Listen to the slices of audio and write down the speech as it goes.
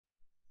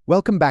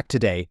Welcome back.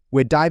 Today,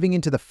 we're diving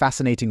into the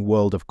fascinating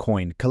world of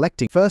coin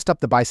collecting. First up,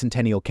 the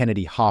bicentennial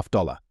Kennedy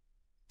 $1/2.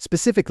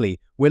 Specifically,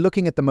 we're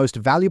looking at the most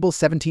valuable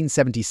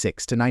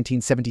 1776 to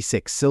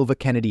 1976 silver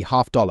Kennedy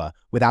 $1/2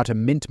 without a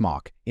mint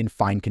mark in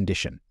fine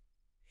condition.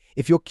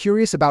 If you're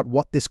curious about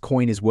what this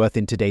coin is worth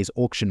in today's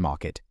auction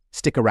market,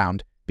 stick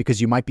around because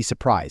you might be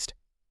surprised.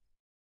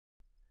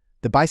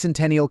 The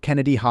bicentennial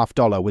Kennedy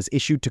 $1/2 was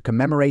issued to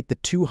commemorate the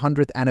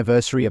 200th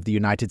anniversary of the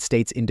United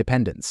States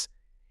independence.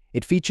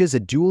 It features a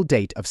dual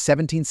date of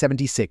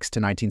 1776 to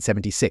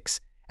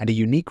 1976 and a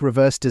unique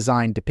reverse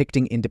design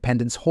depicting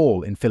Independence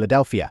Hall in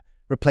Philadelphia,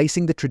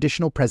 replacing the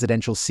traditional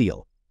presidential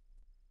seal.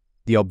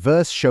 The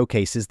obverse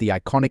showcases the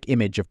iconic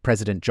image of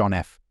President John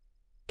F.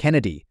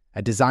 Kennedy,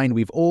 a design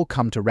we've all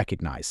come to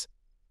recognize.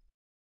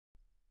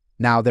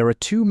 Now, there are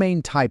two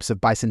main types of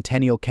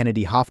bicentennial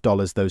Kennedy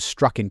 $1/2, those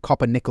struck in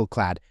copper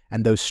nickel-clad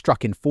and those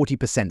struck in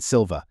 40%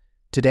 silver.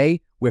 Today,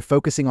 we're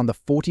focusing on the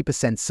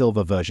 40%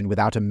 silver version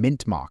without a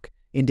mint mark,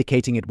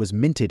 indicating it was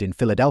minted in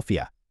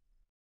Philadelphia.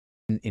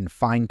 In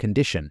fine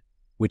condition,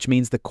 which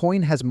means the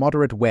coin has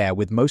moderate wear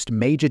with most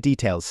major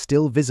details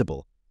still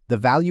visible. The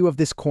value of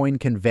this coin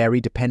can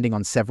vary depending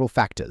on several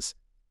factors.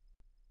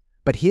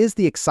 But here's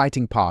the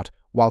exciting part: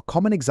 while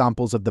common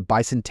examples of the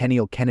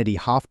bicentennial Kennedy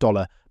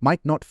 $1/2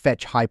 might not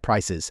fetch high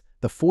prices,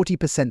 the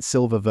 40%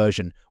 silver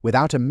version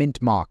without a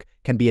mint mark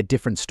can be a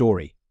different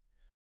story.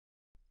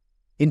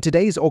 In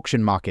today's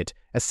auction market,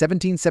 a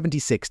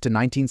 1776 to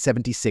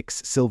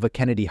 1976 silver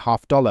Kennedy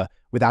 $1/2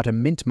 without a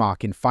mint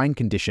mark in fine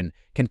condition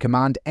can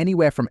command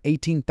anywhere from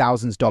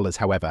 $18,000.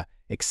 However,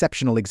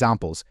 exceptional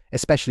examples,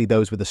 especially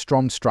those with a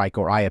strong strike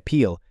or eye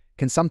appeal,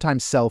 can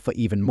sometimes sell for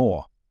even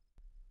more,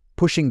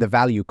 pushing the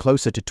value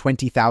closer to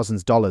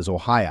 $20,000 or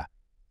higher.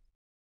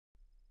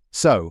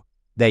 So,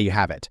 there you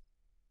have it.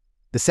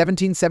 The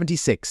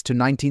 1776 to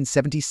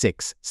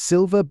 1976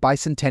 silver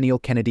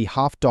bicentennial Kennedy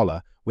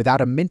 $1/2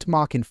 without a mint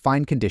mark in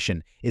fine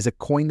condition is a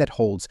coin that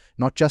holds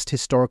not just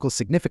historical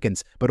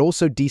significance but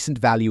also decent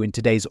value in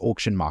today's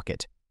auction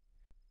market.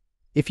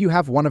 If you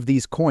have one of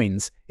these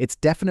coins, it's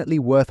definitely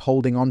worth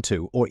holding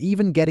onto or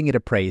even getting it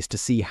appraised to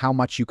see how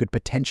much you could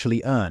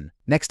potentially earn.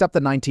 Next up, the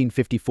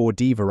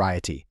 1954D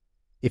variety.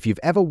 If you've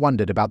ever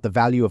wondered about the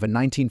value of a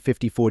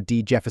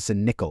 1954D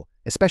Jefferson nickel,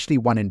 especially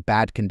one in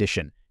bad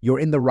condition, you're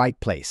in the right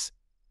place.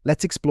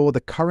 Let's explore the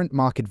current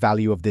market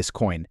value of this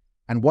coin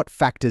and what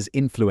factors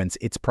influence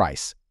its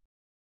price.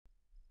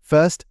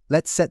 First,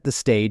 let's set the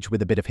stage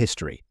with a bit of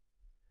history.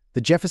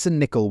 The Jefferson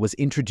nickel was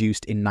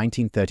introduced in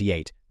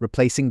 1938,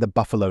 replacing the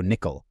Buffalo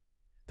nickel.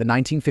 The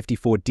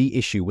 1954D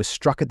issue was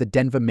struck at the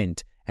Denver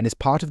Mint and is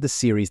part of the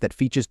series that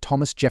features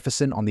Thomas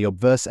Jefferson on the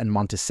obverse and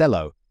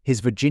Monticello, his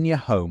Virginia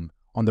home,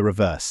 on the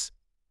reverse.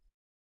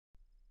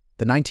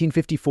 The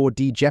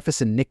 1954D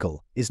Jefferson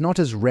nickel is not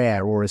as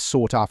rare or as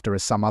sought after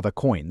as some other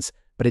coins,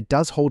 but it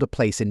does hold a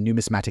place in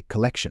numismatic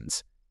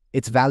collections.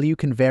 Its value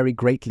can vary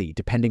greatly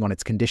depending on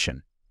its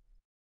condition.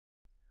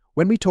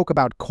 When we talk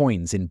about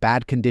coins in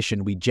bad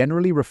condition, we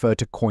generally refer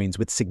to coins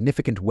with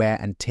significant wear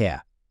and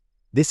tear.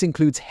 This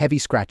includes heavy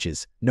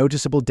scratches,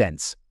 noticeable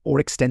dents, or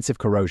extensive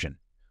corrosion.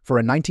 For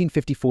a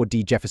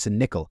 1954D Jefferson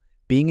nickel,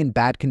 being in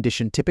bad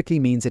condition typically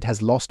means it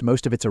has lost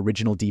most of its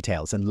original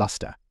details and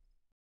luster.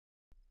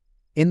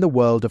 In the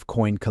world of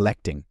coin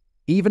collecting,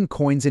 even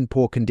coins in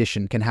poor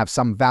condition can have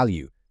some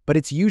value, but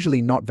it's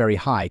usually not very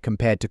high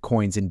compared to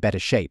coins in better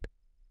shape.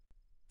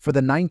 For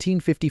the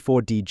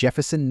 1954D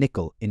Jefferson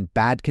nickel in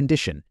bad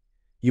condition,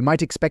 you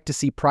might expect to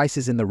see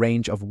prices in the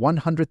range of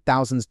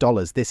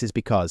 $100,000. This is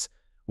because,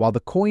 while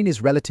the coin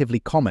is relatively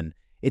common,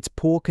 its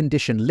poor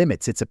condition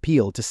limits its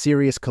appeal to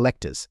serious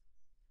collectors.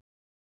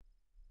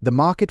 The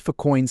market for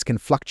coins can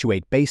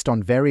fluctuate based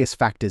on various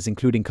factors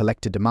including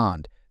collector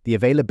demand, the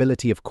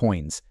availability of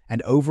coins,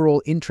 and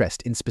overall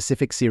interest in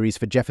specific series.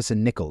 For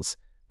Jefferson nickels,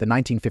 the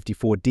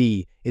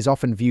 1954D is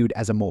often viewed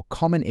as a more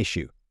common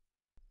issue,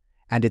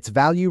 and its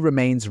value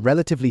remains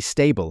relatively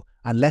stable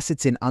unless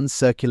it's in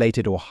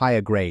uncirculated or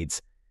higher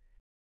grades.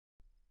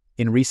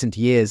 In recent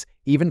years,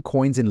 even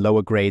coins in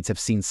lower grades have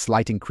seen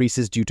slight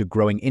increases due to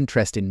growing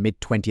interest in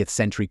mid-20th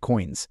century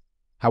coins.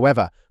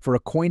 However, for a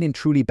coin in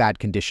truly bad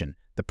condition,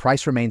 the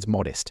price remains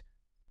modest.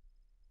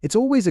 It's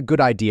always a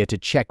good idea to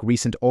check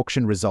recent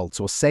auction results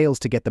or sales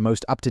to get the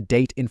most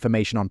up-to-date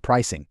information on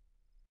pricing.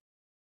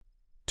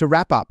 To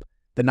wrap up,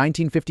 the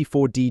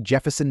 1954D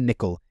Jefferson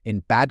nickel in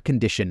bad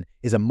condition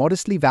is a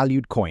modestly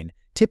valued coin,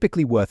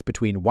 typically worth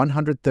between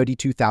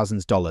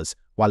 $132,000.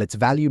 While its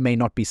value may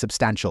not be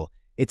substantial,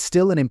 it's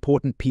still an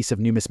important piece of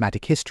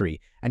numismatic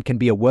history and can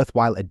be a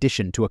worthwhile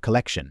addition to a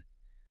collection,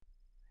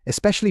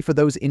 especially for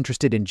those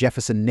interested in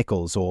Jefferson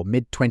nickels or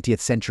mid-20th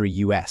century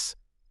US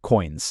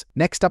coins.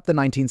 Next up, the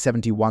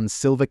 1971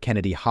 silver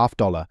Kennedy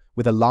 $1/2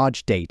 with a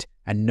large date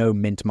and no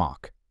mint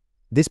mark.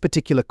 This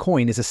particular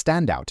coin is a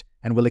standout,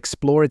 and we'll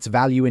explore its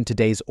value in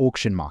today's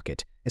auction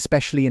market,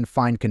 especially in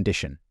fine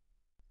condition.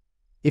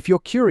 If you're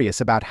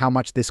curious about how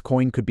much this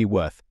coin could be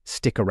worth,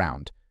 stick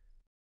around.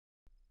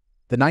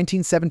 The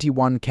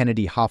 1971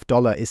 Kennedy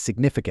 $1/2 is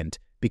significant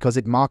because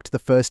it marked the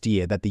first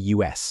year that the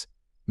U.S.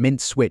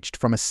 Mint switched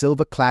from a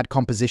silver-clad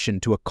composition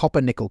to a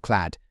copper-nickel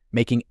clad,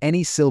 making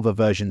any silver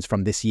versions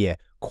from this year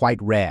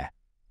quite rare.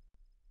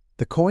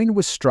 The coin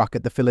was struck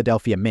at the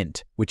Philadelphia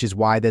Mint, which is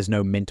why there's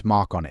no mint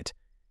mark on it.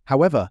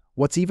 However,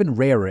 what's even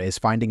rarer is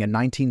finding a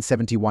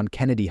 1971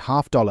 Kennedy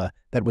half-dollar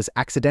that was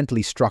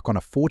accidentally struck on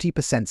a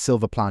 40%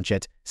 silver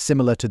planchet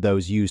similar to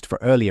those used for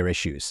earlier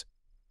issues.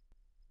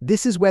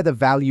 This is where the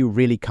value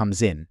really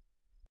comes in.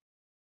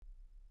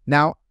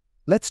 Now,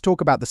 let's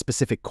talk about the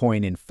specific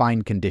coin in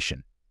fine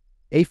condition.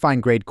 A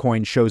fine-grade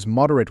coin shows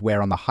moderate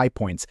wear on the high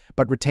points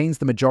but retains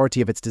the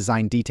majority of its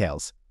design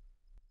details.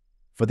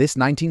 For this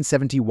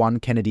 1971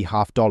 Kennedy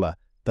half-dollar,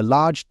 the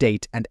large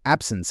date and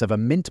absence of a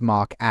mint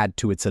mark add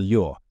to its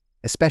allure,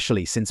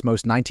 especially since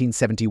most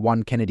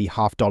 1971 Kennedy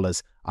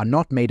half-dollars are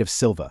not made of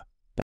silver.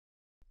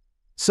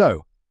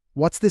 So,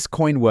 what's this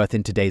coin worth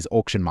in today's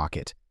auction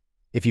market?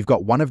 If you've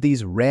got one of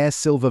these rare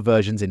silver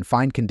versions in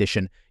fine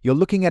condition, you're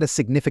looking at a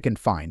significant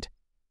find.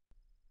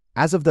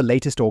 As of the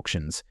latest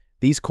auctions,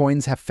 these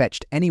coins have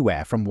fetched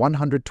anywhere from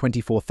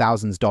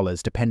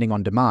 $124,000 depending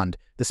on demand,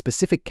 the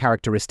specific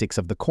characteristics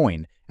of the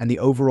coin, and the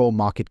overall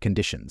market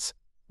conditions.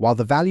 While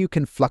the value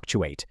can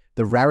fluctuate,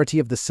 the rarity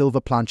of the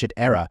silver planchet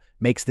era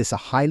makes this a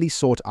highly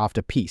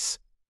sought-after piece.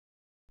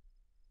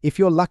 If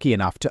you're lucky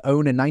enough to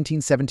own a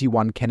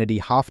 1971 Kennedy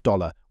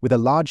half-dollar with a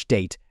large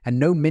date and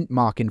no mint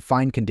mark in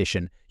fine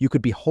condition, you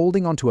could be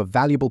holding onto a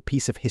valuable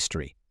piece of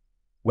history.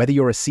 Whether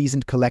you're a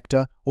seasoned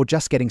collector or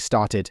just getting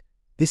started,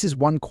 this is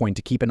one coin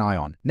to keep an eye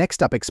on.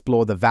 Next up,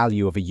 explore the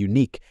value of a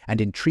unique and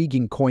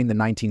intriguing coin, the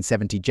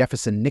 1970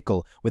 Jefferson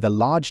nickel with a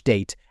large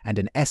date and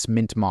an S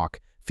mint mark,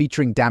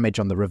 featuring damage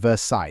on the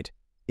reverse side.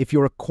 If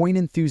you're a coin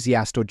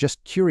enthusiast or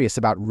just curious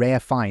about rare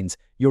finds,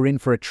 you're in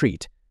for a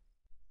treat.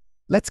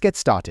 Let's get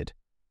started.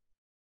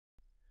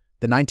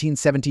 The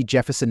 1970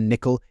 Jefferson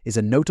nickel is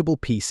a notable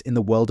piece in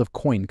the world of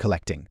coin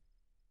collecting.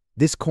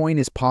 This coin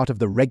is part of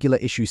the regular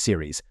issue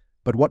series,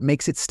 but what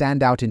makes it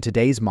stand out in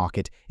today's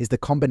market is the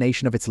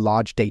combination of its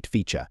large date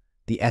feature,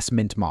 the S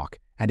mint mark,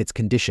 and its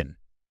condition.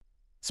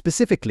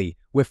 Specifically,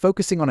 we're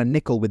focusing on a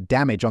nickel with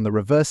damage on the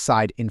reverse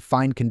side in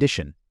fine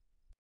condition.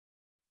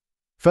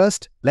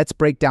 First, let's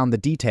break down the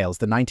details.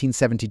 The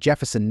 1970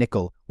 Jefferson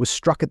nickel was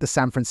struck at the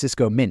San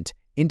Francisco Mint,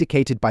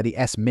 indicated by the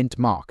S mint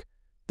mark.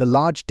 The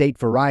large date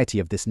variety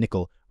of this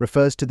nickel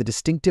refers to the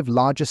distinctive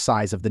larger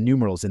size of the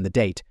numerals in the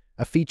date,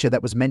 a feature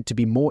that was meant to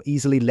be more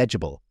easily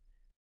legible.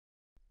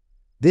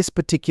 This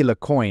particular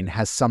coin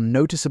has some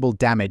noticeable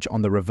damage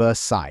on the reverse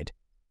side.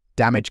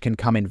 Damage can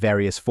come in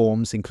various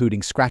forms,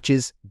 including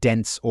scratches,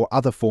 dents, or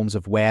other forms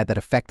of wear that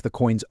affect the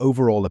coin's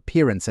overall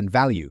appearance and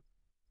value.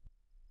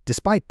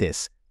 Despite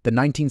this, the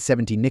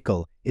 1970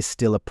 nickel is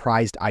still a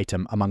prized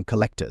item among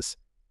collectors.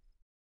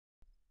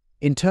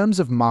 In terms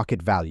of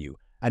market value,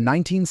 a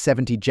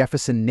 1970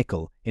 Jefferson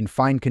nickel in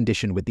fine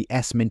condition with the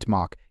S mint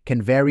mark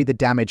can vary. The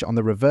damage on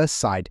the reverse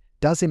side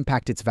does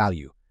impact its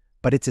value,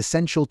 but it's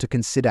essential to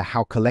consider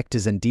how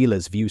collectors and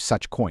dealers view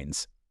such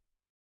coins.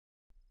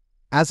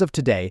 As of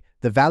today,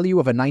 the value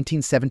of a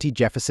 1970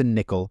 Jefferson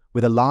nickel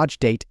with a large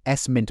date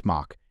S mint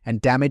mark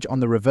and damage on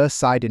the reverse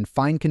side in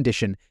fine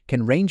condition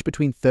can range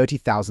between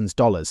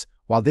 $30,000,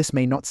 while this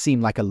may not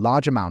seem like a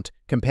large amount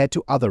compared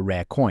to other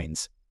rare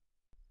coins.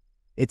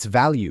 Its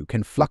value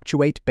can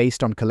fluctuate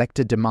based on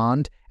collector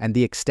demand and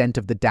the extent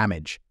of the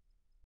damage.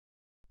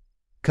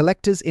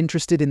 Collectors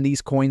interested in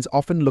these coins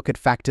often look at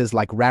factors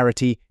like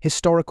rarity,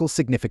 historical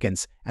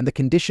significance, and the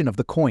condition of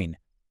the coin.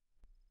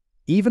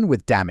 Even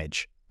with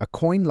damage, a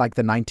coin like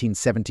the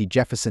 1970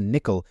 Jefferson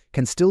nickel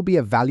can still be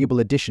a valuable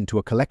addition to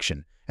a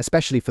collection,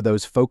 especially for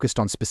those focused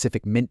on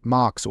specific mint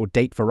marks or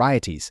date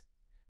varieties.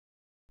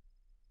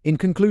 In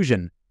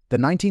conclusion, the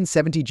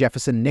 1970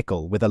 Jefferson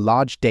nickel with a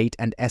large date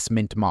and S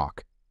mint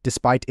mark,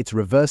 despite its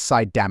reverse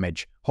side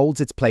damage, holds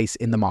its place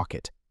in the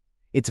market.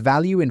 Its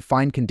value in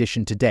fine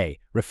condition today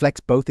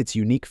reflects both its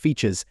unique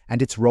features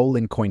and its role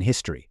in coin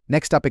history.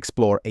 Next up,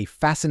 explore a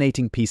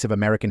fascinating piece of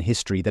American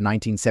history, the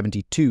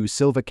 1972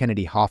 silver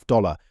Kennedy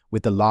half-dollar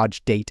with the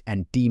large date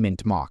and D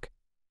mint mark.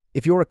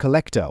 If you're a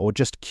collector or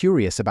just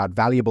curious about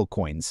valuable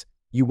coins,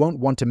 you won't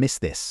want to miss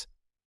this.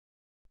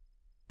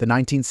 The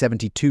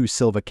 1972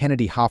 silver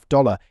Kennedy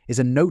half-dollar is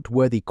a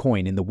noteworthy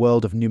coin in the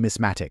world of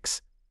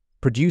numismatics.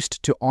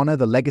 Produced to honor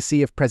the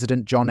legacy of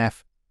President John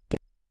F.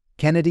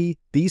 Kennedy,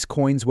 these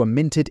coins were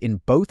minted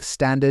in both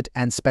standard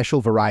and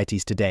special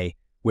varieties. Today,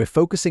 we're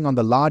focusing on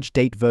the large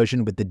date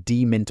version with the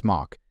D mint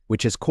mark,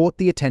 which has caught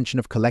the attention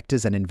of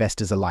collectors and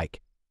investors alike.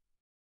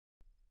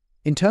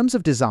 In terms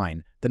of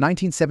design, the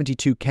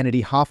 1972 Kennedy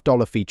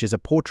half-dollar features a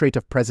portrait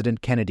of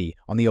President Kennedy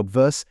on the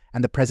obverse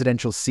and the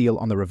presidential seal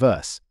on the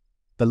reverse.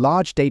 The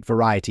large date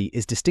variety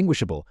is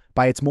distinguishable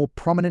by its more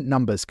prominent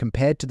numbers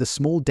compared to the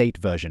small date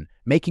version,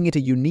 making it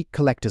a unique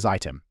collector's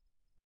item.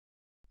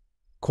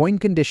 Coin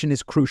condition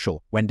is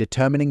crucial when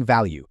determining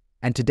value,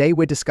 and today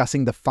we're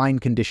discussing the fine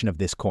condition of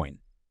this coin.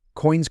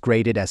 Coins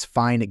graded as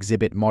fine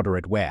exhibit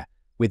moderate wear,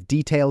 with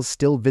details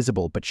still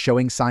visible but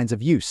showing signs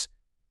of use.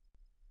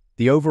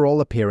 The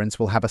overall appearance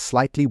will have a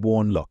slightly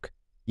worn look,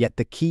 yet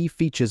the key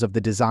features of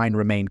the design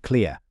remain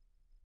clear.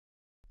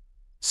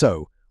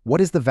 So,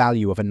 what is the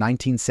value of a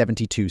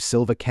 1972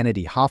 silver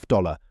Kennedy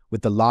half-dollar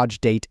with the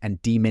large date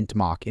and D-mint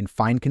mark in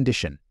fine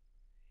condition?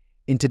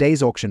 In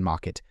today's auction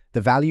market, the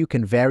value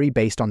can vary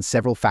based on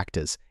several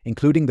factors,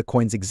 including the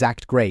coin's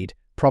exact grade,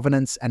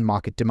 provenance, and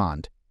market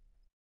demand.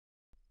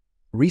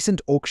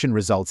 Recent auction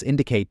results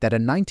indicate that a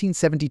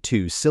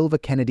 1972 silver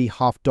Kennedy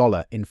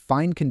half-dollar in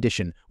fine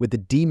condition with the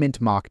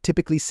D-mint mark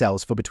typically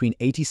sells for between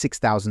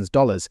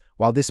 $86,000,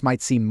 while this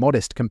might seem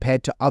modest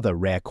compared to other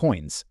rare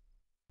coins.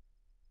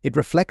 It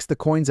reflects the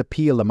coin's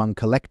appeal among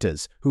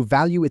collectors who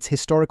value its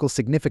historical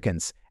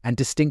significance and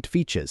distinct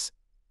features.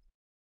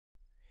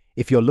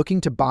 If you're looking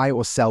to buy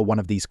or sell one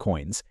of these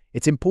coins,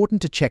 it's important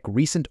to check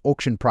recent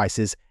auction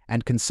prices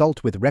and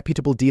consult with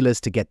reputable dealers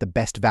to get the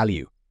best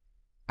value.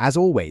 As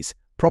always,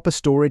 proper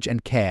storage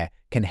and care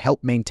can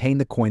help maintain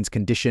the coin's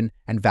condition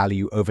and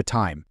value over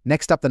time.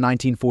 Next up, the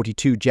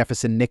 1942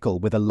 Jefferson nickel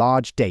with a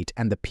large date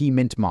and the P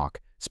mint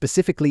mark,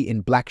 specifically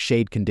in black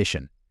shade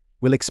condition.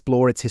 We'll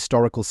explore its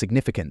historical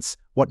significance,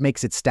 what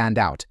makes it stand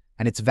out,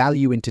 and its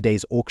value in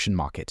today's auction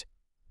market.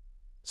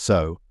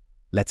 So,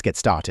 let's get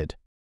started.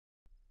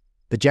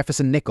 The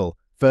Jefferson nickel,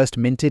 first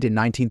minted in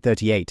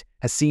 1938,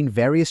 has seen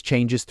various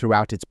changes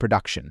throughout its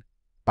production.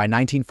 By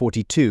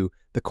 1942,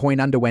 the coin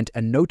underwent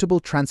a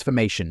notable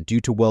transformation due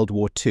to World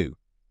War II.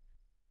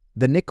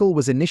 The nickel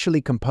was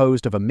initially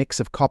composed of a mix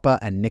of copper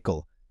and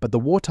nickel, but the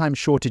wartime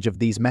shortage of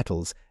these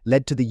metals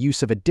led to the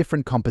use of a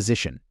different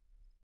composition.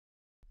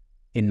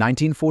 In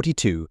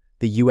 1942,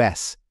 the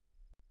U.S.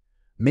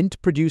 Mint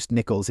produced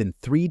nickels in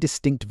three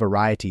distinct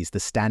varieties: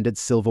 the standard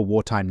silver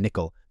wartime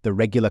nickel, the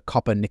regular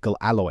copper-nickel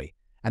alloy,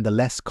 and the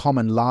less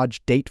common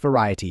large date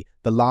variety.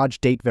 The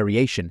large date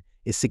variation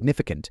is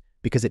significant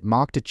because it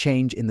marked a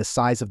change in the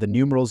size of the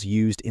numerals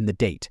used in the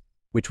date,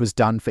 which was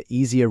done for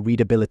easier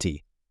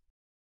readability.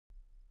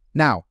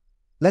 Now,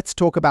 let's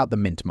talk about the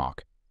mint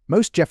mark.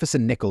 Most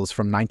Jefferson nickels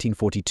from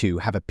 1942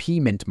 have a P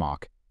mint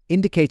mark,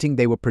 indicating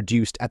they were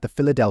produced at the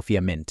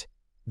Philadelphia Mint.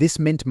 This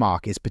mint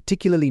mark is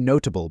particularly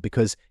notable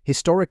because,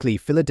 historically,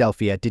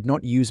 Philadelphia did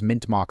not use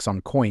mint marks on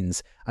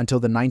coins until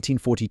the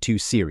 1942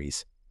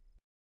 series.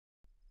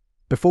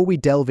 Before we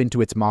delve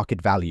into its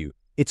market value,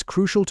 it's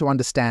crucial to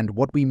understand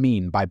what we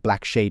mean by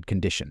black shade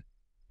condition.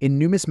 In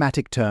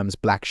numismatic terms,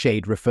 black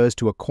shade refers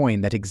to a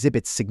coin that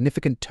exhibits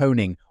significant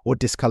toning or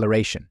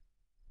discoloration.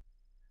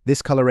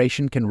 This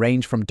coloration can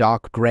range from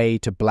dark gray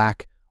to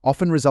black,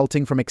 often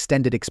resulting from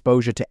extended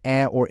exposure to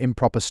air or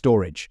improper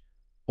storage.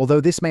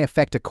 Although this may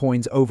affect a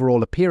coin's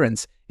overall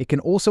appearance, it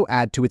can also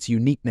add to its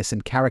uniqueness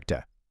and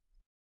character.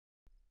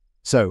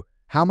 So,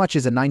 how much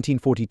is a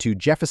 1942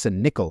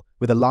 Jefferson nickel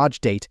with a large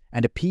date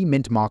and a P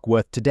mint mark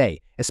worth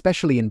today?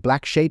 Especially in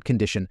black shade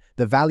condition,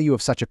 the value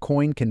of such a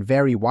coin can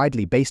vary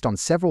widely based on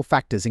several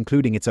factors,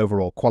 including its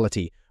overall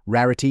quality,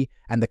 rarity,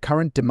 and the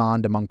current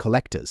demand among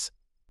collectors.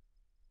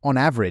 On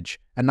average,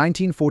 a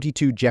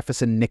 1942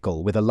 Jefferson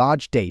nickel with a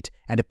large date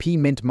and a P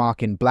mint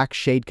mark in black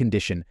shade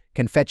condition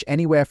can fetch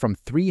anywhere from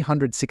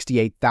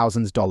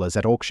 $368,000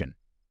 at auction.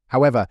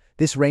 However,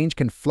 this range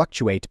can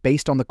fluctuate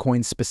based on the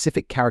coin's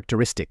specific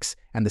characteristics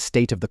and the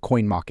state of the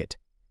coin market.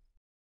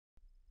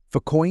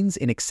 For coins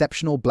in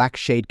exceptional black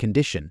shade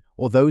condition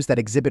or those that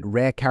exhibit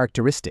rare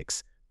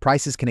characteristics,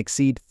 prices can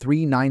exceed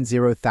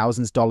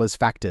 $390,000.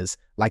 Factors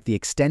like the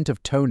extent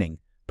of toning,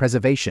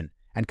 preservation,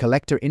 and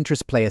collector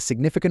interest play a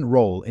significant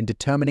role in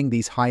determining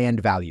these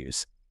high-end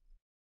values.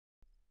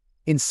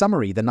 In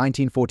summary, the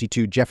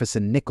 1942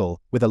 Jefferson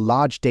nickel with a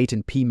large date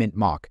and P mint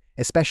mark,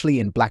 especially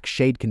in black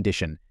shade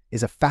condition,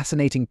 is a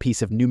fascinating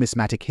piece of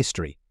numismatic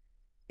history.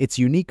 Its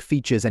unique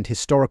features and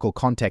historical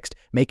context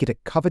make it a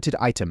coveted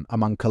item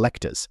among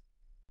collectors.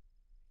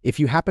 If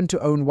you happen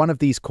to own one of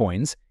these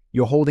coins,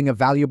 you're holding a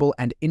valuable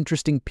and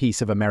interesting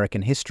piece of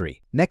American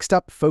history. Next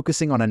up,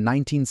 focusing on a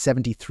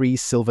 1973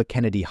 silver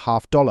Kennedy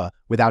half-dollar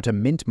without a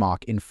mint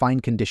mark in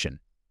fine condition.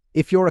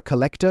 If you're a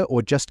collector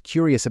or just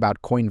curious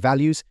about coin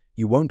values,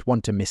 you won't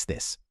want to miss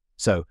this.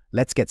 So,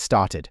 let's get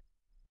started.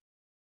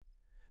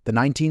 The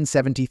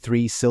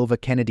 1973 silver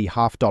Kennedy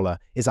half-dollar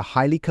is a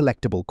highly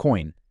collectible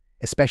coin,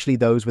 especially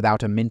those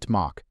without a mint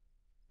mark.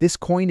 This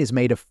coin is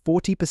made of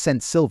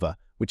 40% silver,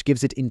 which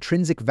gives it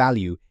intrinsic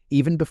value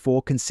even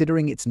before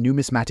considering its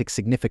numismatic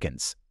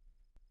significance.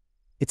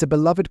 It's a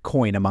beloved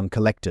coin among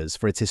collectors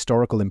for its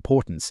historical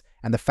importance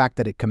and the fact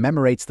that it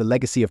commemorates the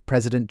legacy of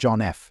President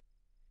John F.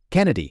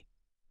 Kennedy.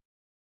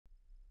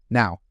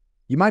 Now,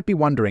 you might be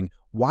wondering,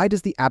 why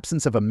does the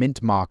absence of a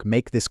mint mark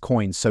make this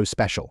coin so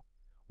special?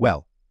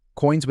 Well,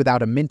 coins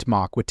without a mint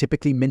mark were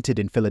typically minted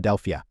in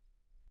Philadelphia.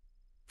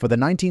 For the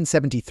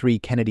 1973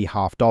 Kennedy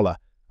half-dollar,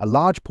 a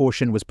large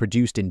portion was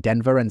produced in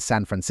Denver and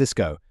San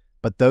Francisco,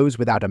 but those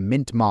without a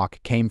mint mark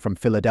came from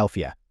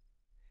Philadelphia.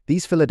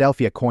 These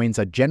Philadelphia coins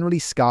are generally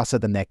scarcer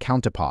than their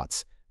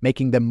counterparts,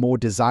 making them more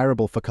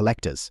desirable for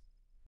collectors.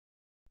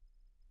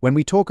 When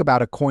we talk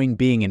about a coin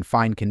being in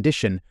fine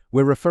condition,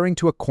 we're referring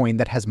to a coin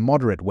that has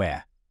moderate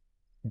wear.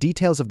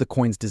 Details of the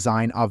coin's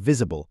design are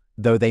visible,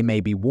 though they may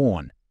be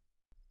worn.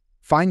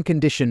 Fine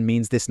condition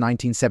means this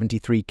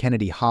 1973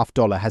 Kennedy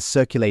half-dollar has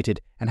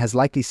circulated and has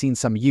likely seen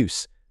some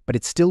use, but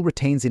it still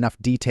retains enough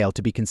detail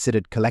to be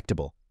considered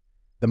collectible.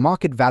 The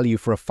market value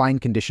for a fine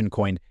condition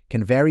coin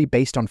can vary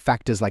based on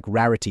factors like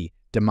rarity,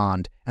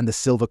 demand, and the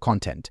silver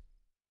content.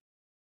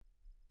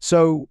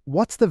 So,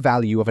 what's the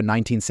value of a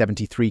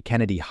 1973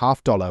 Kennedy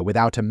half-dollar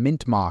without a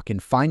mint mark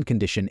in fine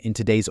condition in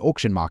today's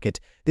auction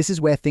market? This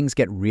is where things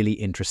get really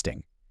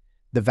interesting.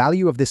 The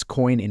value of this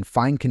coin in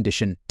fine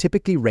condition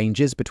typically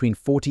ranges between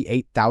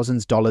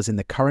 $48,000 in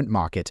the current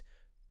market.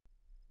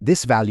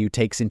 This value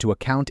takes into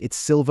account its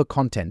silver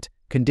content,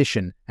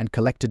 condition, and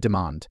collector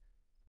demand.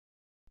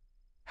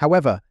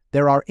 However,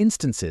 there are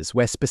instances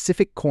where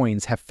specific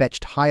coins have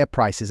fetched higher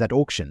prices at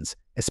auctions,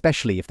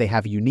 especially if they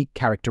have unique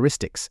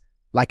characteristics,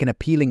 like an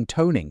appealing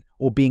toning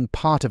or being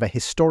part of a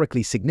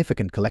historically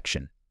significant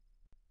collection.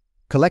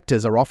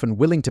 Collectors are often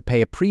willing to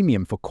pay a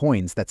premium for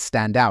coins that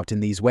stand out in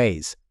these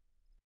ways.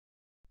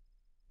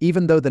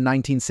 Even though the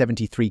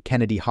 1973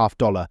 Kennedy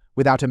half-dollar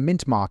without a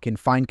mint mark in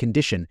fine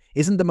condition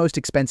isn't the most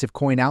expensive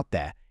coin out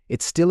there,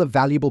 it's still a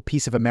valuable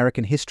piece of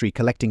American history.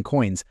 Collecting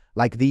coins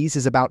like these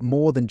is about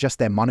more than just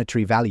their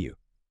monetary value.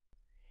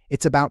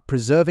 It's about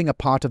preserving a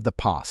part of the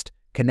past,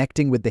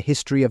 connecting with the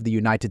history of the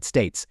United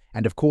States,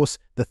 and of course,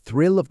 the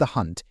thrill of the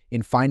hunt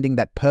in finding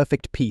that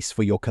perfect piece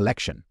for your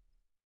collection.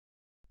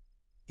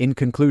 In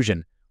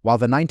conclusion, while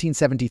the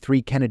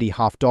 1973 Kennedy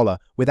half-dollar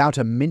without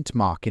a mint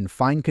mark in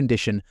fine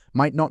condition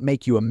might not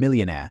make you a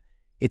millionaire,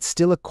 it's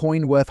still a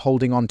coin worth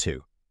holding on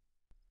to.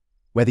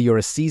 Whether you're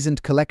a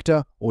seasoned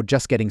collector or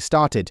just getting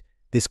started,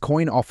 this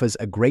coin offers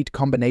a great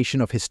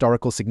combination of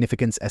historical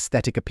significance,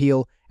 aesthetic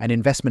appeal, and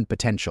investment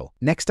potential.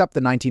 Next up,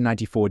 the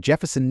 1994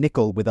 Jefferson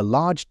nickel with a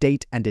large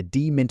date and a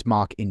D mint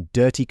mark in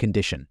dirty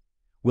condition.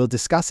 We'll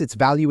discuss its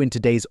value in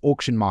today's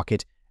auction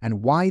market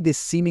and why this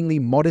seemingly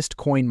modest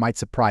coin might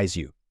surprise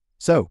you.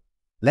 So,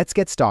 let's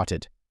get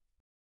started.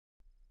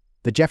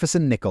 The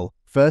Jefferson nickel,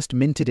 first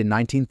minted in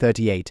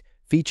 1938,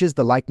 features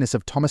the likeness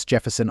of Thomas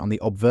Jefferson on the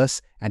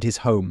obverse and his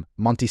home,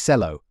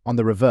 Monticello, on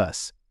the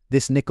reverse.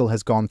 This nickel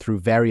has gone through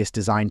various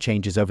design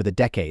changes over the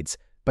decades,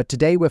 but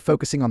today we're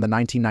focusing on the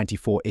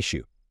 1994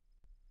 issue.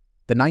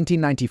 The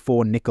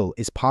 1994 nickel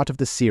is part of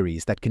the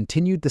series that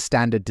continued the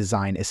standard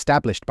design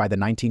established by the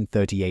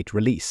 1938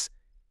 release.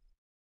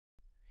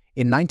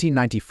 In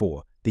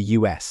 1994, the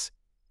U.S.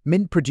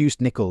 Mint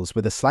produced nickels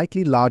with a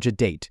slightly larger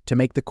date to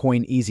make the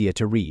coin easier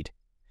to read.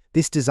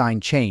 This design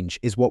change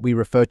is what we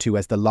refer to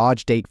as the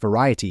large date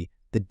variety.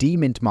 The D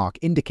mint mark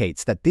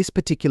indicates that this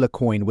particular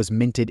coin was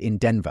minted in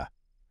Denver.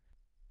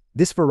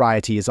 This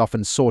variety is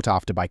often sought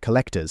after by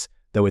collectors,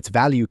 though its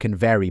value can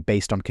vary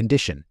based on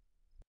condition.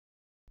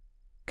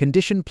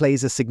 Condition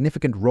plays a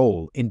significant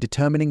role in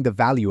determining the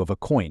value of a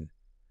coin.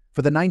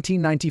 For the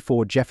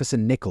 1994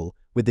 Jefferson nickel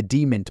with the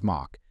D mint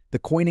mark, the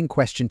coin in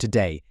question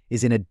today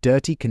is in a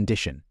dirty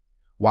condition.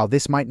 While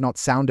this might not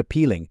sound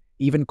appealing,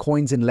 even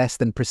coins in less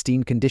than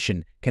pristine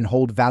condition can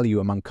hold value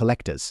among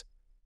collectors.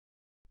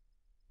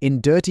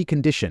 In dirty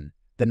condition,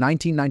 the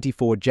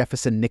 1994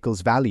 Jefferson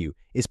nickel's value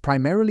is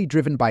primarily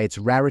driven by its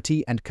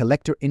rarity and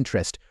collector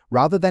interest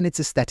rather than its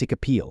aesthetic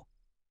appeal.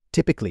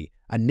 Typically,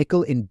 a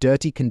nickel in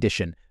dirty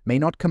condition may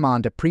not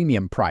command a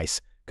premium price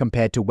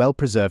compared to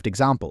well-preserved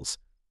examples.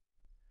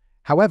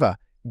 However,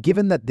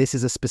 given that this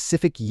is a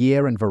specific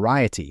year and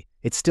variety,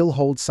 it still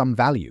holds some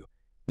value.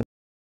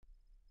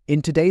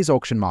 In today's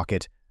auction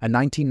market, a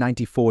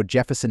 1994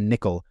 Jefferson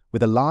nickel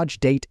with a large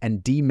date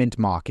and D mint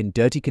mark in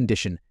dirty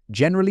condition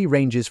generally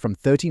ranges from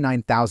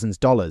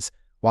 $39,000.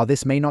 While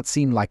this may not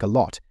seem like a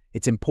lot,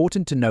 it's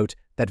important to note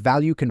that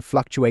value can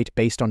fluctuate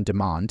based on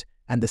demand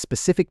and the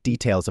specific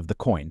details of the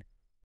coin.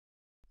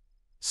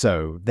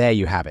 So, there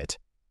you have it.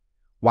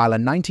 While a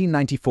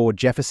 1994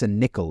 Jefferson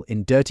nickel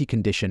in dirty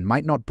condition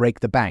might not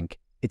break the bank,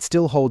 it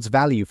still holds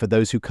value for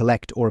those who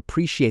collect or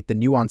appreciate the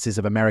nuances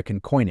of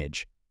American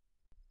coinage.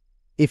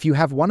 If you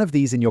have one of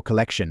these in your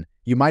collection,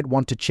 you might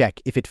want to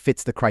check if it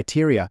fits the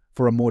criteria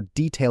for a more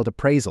detailed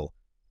appraisal.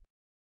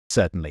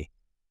 Certainly.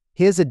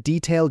 Here's a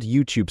detailed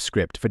YouTube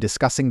script for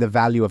discussing the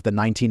value of the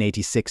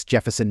 1986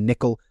 Jefferson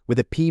nickel with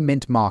a P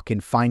mint mark in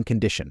fine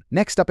condition.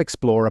 Next up,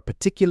 explore a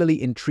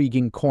particularly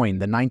intriguing coin,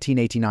 the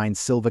 1989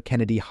 silver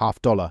Kennedy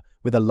half-dollar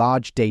with a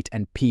large date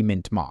and P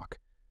mint mark.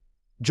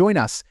 Join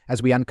us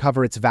as we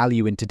uncover its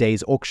value in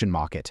today's auction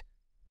market.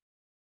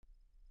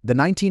 The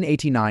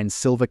 1989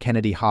 silver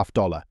Kennedy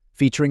half-dollar,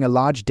 featuring a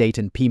large date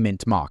and P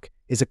mint mark,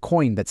 is a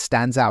coin that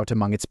stands out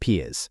among its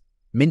peers.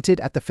 Minted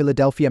at the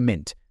Philadelphia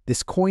Mint,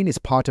 this coin is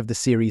part of the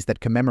series that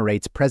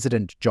commemorates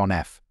President John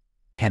F.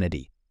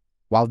 Kennedy.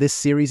 While this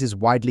series is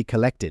widely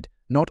collected,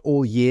 not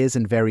all years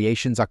and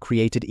variations are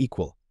created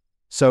equal.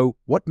 So,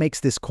 what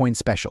makes this coin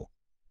special?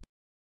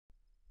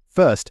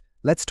 First,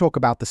 let's talk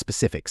about the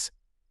specifics.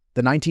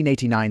 The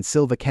 1989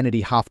 silver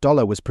Kennedy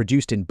half-dollar was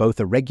produced in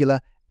both a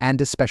regular and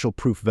a special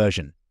proof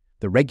version.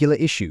 The regular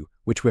issue,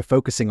 which we're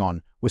focusing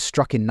on, was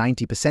struck in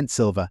 90%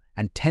 silver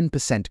and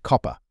 10%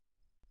 copper.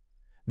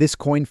 This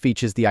coin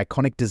features the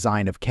iconic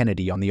design of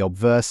Kennedy on the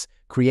obverse,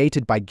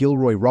 created by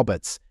Gilroy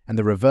Roberts, and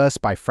the reverse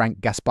by Frank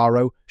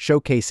Gasparro,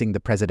 showcasing the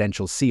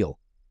presidential seal.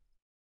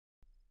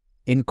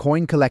 In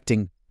coin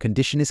collecting,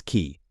 condition is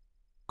key.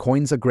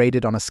 coins are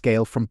graded on a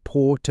scale from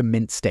poor to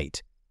mint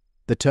state.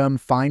 The term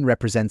fine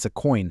represents a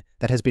coin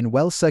that has been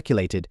well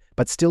circulated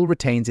but still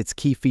retains its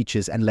key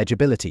features and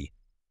legibility.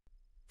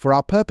 For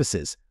our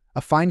purposes,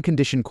 a fine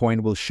condition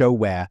coin will show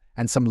wear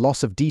and some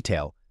loss of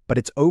detail, but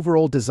its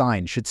overall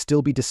design should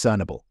still be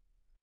discernible.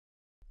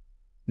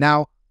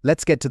 Now,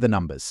 let's get to the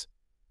numbers.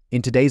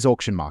 In today's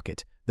auction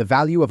market, the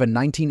value of a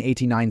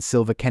 1989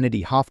 silver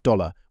Kennedy $half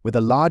with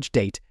a large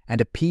date and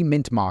a P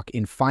mint mark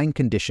in fine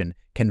condition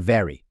can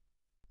vary.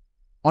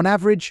 On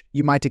average,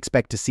 you might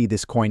expect to see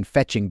this coin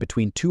fetching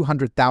between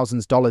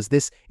 $200,000.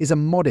 This is a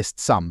modest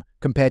sum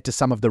compared to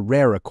some of the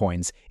rarer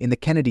coins in the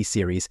Kennedy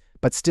series,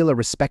 but still a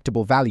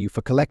respectable value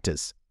for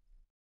collectors.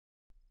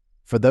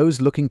 For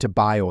those looking to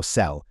buy or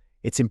sell,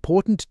 it's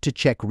important to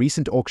check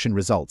recent auction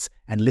results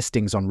and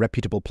listings on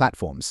reputable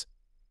platforms.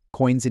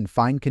 Coins in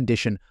fine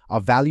condition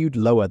are valued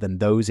lower than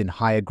those in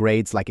higher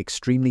grades like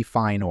extremely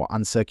fine or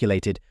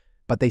uncirculated,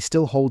 but they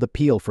still hold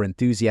appeal for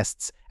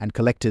enthusiasts and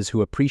collectors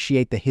who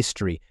appreciate the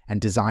history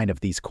and design of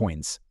these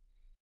coins.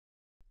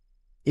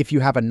 If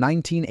you have a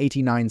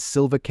 1989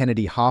 silver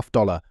Kennedy $half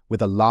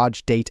with a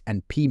large date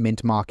and P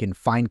mint mark in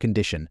fine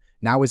condition,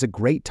 now is a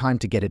great time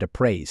to get it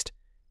appraised.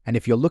 And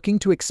if you're looking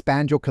to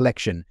expand your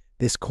collection,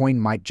 this coin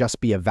might just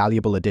be a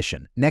valuable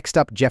addition. Next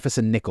up,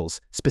 Jefferson nickels,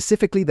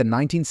 specifically the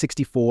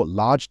 1964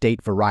 large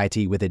date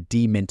variety with a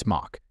D mint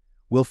mark.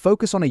 We'll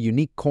focus on a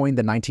unique coin,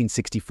 the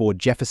 1964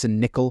 Jefferson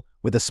nickel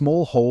with a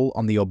small hole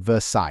on the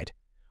obverse side.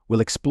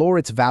 We'll explore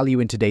its value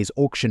in today's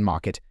auction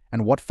market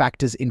and what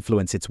factors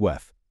influence its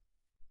worth.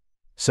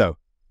 So,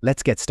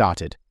 let's get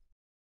started.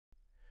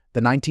 The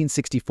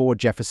 1964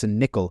 Jefferson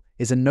nickel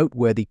is a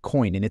noteworthy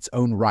coin in its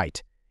own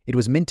right. It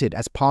was minted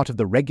as part of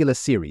the regular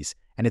series,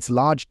 and its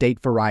large date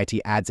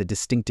variety adds a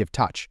distinctive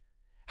touch.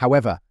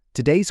 However,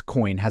 today's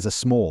coin has a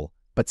small,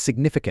 but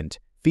significant,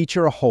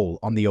 feature a hole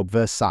on the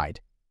obverse side.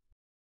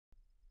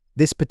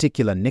 This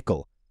particular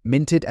nickel,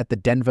 minted at the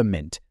Denver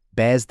Mint,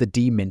 bears the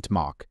D mint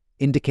mark,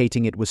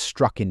 indicating it was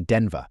struck in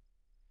Denver.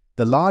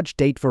 The large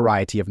date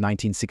variety of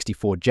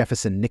 1964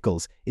 Jefferson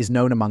nickels is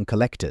known among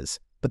collectors,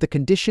 but the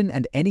condition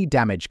and any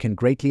damage can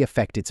greatly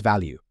affect its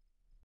value.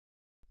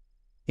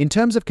 In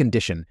terms of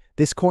condition,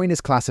 this coin is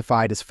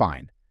classified as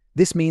fine.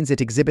 This means it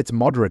exhibits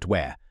moderate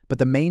wear, but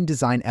the main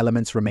design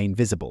elements remain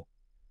visible.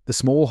 The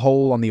small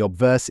hole on the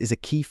obverse is a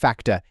key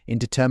factor in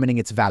determining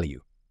its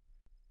value.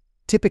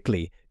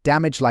 Typically,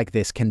 damage like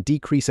this can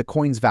decrease a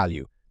coin's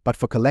value, but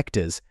for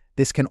collectors,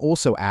 this can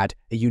also add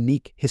a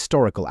unique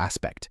historical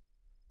aspect.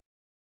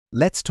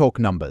 Let's talk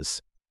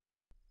numbers.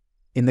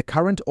 In the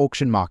current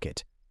auction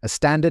market, a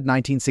standard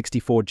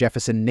 1964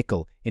 Jefferson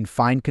nickel in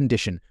fine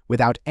condition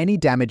without any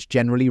damage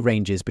generally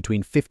ranges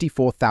between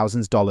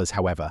 $54,000,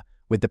 however,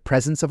 with the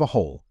presence of a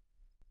hole.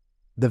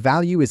 The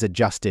value is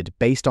adjusted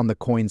based on the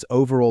coin's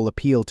overall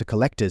appeal to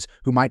collectors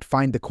who might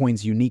find the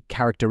coin's unique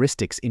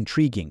characteristics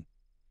intriguing.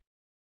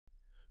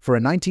 For a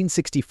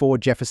 1964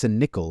 Jefferson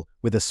nickel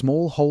with a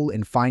small hole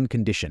in fine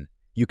condition,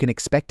 you can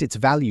expect its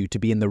value to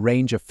be in the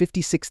range of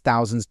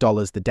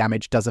 $56,000. The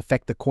damage does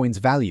affect the coin's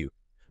value,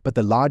 but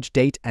the large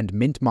date and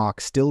mint mark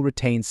still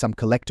retains some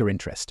collector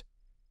interest.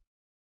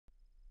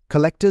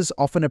 Collectors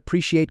often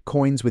appreciate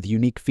coins with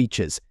unique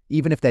features,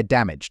 even if they're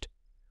damaged.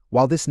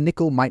 While this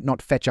nickel might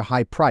not fetch a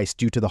high price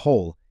due to the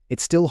hole,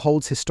 it still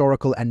holds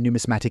historical and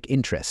numismatic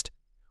interest.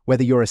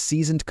 Whether you're a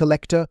seasoned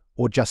collector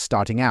or just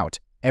starting out,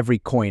 every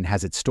coin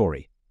has its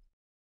story.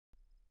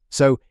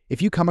 So,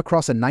 if you come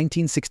across a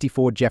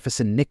 1964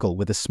 Jefferson nickel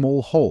with a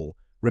small hole,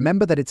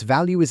 remember that its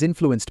value is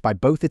influenced by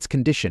both its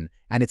condition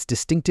and its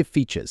distinctive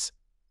features.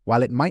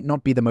 While it might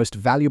not be the most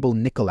valuable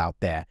nickel out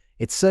there,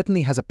 it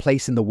certainly has a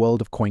place in the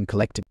world of coin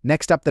collecting.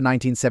 Next up, the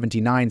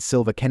 1979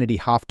 silver Kennedy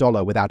 $half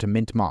without a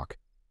mint mark.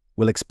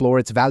 We'll explore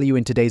its value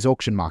in today's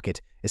auction market,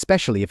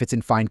 especially if it's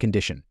in fine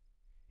condition.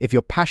 If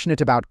you're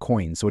passionate about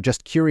coins or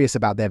just curious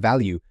about their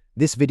value,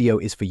 this video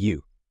is for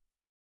you.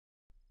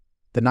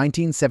 The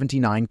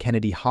 1979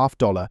 Kennedy $half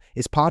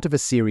is part of a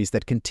series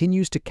that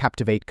continues to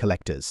captivate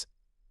collectors.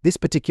 This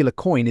particular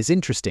coin is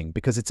interesting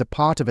because it's a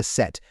part of a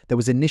set that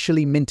was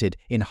initially minted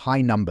in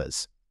high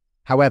numbers.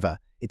 However,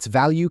 its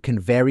value can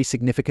vary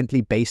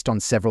significantly based on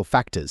several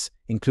factors,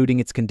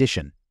 including its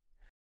condition.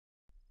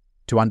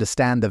 To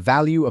understand the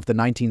value of the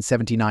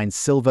 1979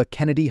 silver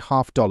Kennedy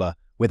 $half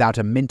without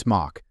a mint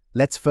mark,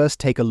 let's first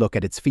take a look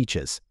at its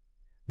features.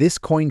 This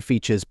coin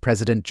features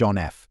President John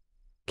F.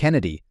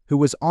 Kennedy, who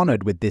was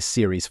honored with this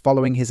series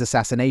following his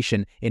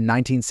assassination in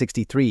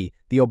 1963.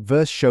 The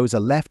obverse shows a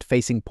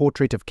left-facing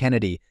portrait of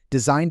Kennedy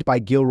designed by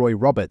Gilroy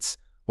Roberts,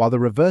 while the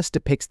reverse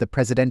depicts the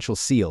presidential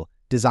seal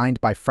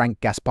designed by Frank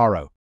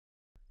Gasparro.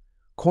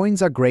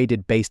 Coins are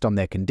graded based on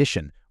their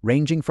condition,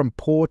 ranging from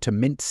poor to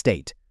mint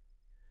state.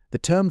 The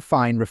term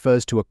fine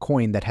refers to a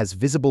coin that has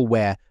visible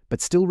wear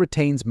but still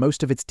retains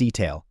most of its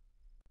detail.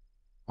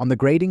 On the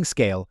grading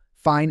scale,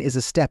 fine is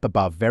a step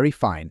above very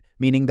fine,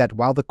 meaning that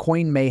while the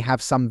coin may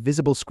have some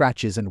visible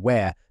scratches and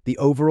wear, the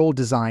overall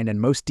design and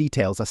most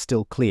details are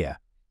still clear.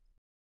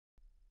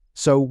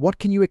 So, what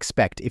can you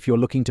expect if you're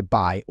looking to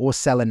buy or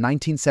sell a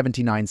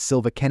 1979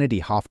 silver Kennedy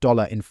 $half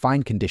in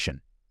fine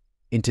condition?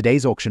 In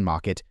today's auction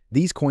market,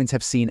 these coins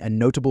have seen a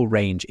notable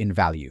range in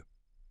value.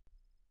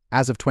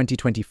 As of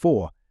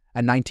 2024,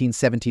 a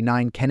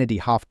 1979 Kennedy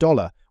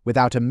half-dollar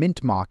without a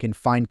mint mark in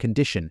fine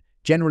condition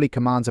generally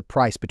commands a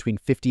price between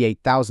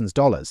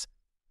 $58,000.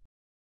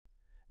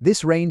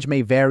 This range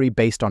may vary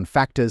based on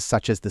factors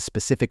such as the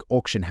specific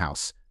auction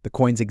house, the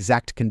coin's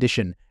exact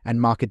condition, and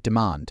market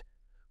demand.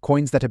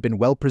 Coins that have been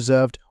well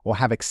preserved or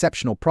have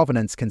exceptional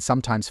provenance can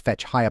sometimes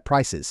fetch higher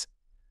prices.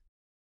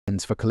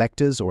 For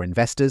collectors or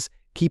investors,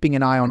 keeping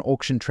an eye on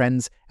auction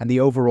trends and the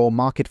overall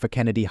market for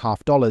Kennedy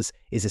half-dollars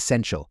is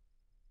essential.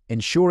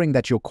 Ensuring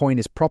that your coin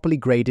is properly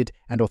graded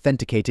and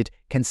authenticated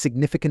can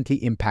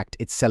significantly impact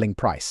its selling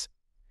price.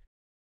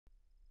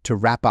 To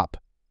wrap up,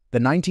 the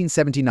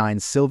 1979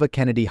 silver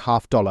Kennedy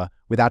half-dollar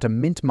without a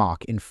mint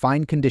mark in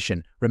fine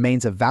condition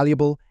remains a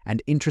valuable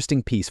and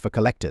interesting piece for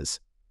collectors.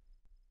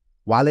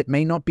 While it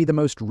may not be the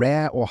most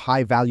rare or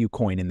high-value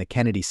coin in the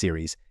Kennedy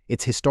series,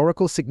 its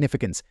historical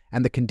significance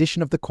and the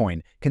condition of the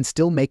coin can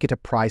still make it a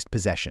prized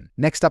possession.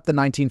 Next up, the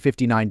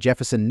 1959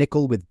 Jefferson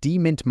nickel with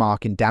D-mint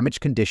mark in damaged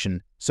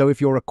condition. So if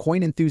you're a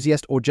coin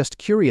enthusiast or just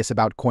curious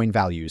about coin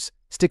values,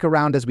 stick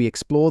around as we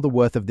explore the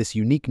worth of this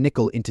unique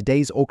nickel in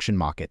today's auction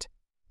market.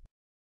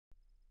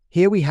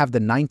 Here we have the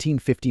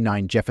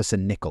 1959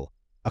 Jefferson nickel,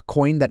 a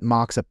coin that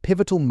marks a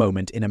pivotal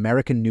moment in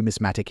American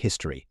numismatic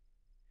history.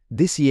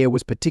 This year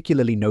was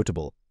particularly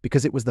notable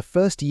because it was the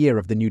first year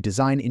of the new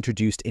design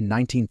introduced in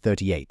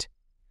 1938.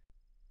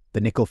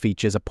 The nickel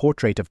features a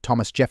portrait of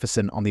Thomas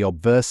Jefferson on the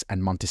obverse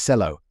and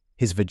Monticello,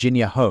 his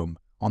Virginia home,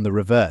 on the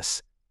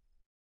reverse.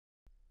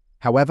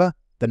 However,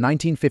 the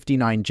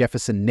 1959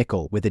 Jefferson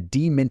nickel with a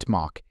D-mint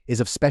mark is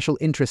of special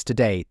interest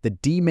today. The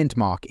D-mint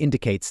mark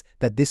indicates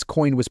that this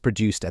coin was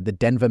produced at the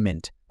Denver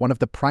Mint, one of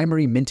the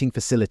primary minting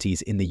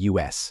facilities in the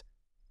US.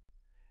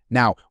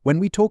 Now, when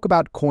we talk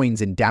about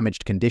coins in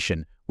damaged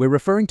condition, we're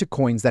referring to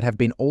coins that have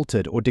been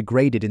altered or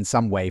degraded in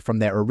some way from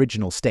their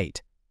original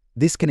state.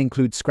 This can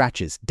include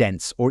scratches,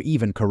 dents, or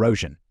even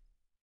corrosion.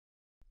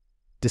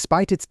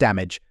 Despite its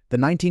damage, the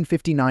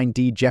 1959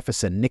 D.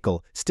 Jefferson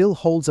nickel still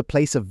holds a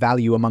place of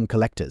value among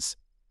collectors.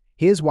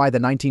 Here's why the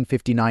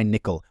 1959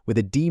 nickel with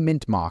a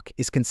D-mint mark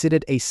is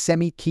considered a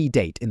semi-key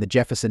date in the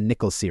Jefferson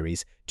nickel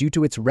series due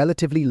to its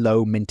relatively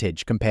low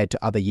mintage compared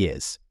to other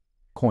years.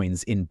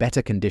 Coins in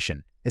better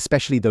condition,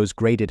 especially those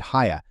graded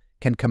higher,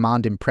 can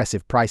command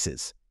impressive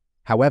prices.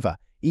 However,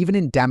 even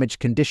in damaged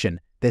condition,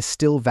 there's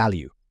still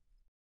value.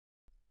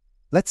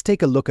 Let's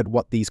take a look at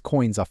what these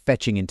coins are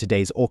fetching in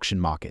today's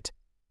auction market.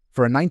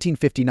 For a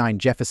 1959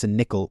 Jefferson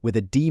nickel with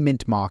a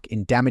D-mint mark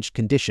in damaged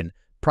condition,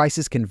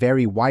 prices can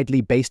vary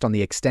widely based on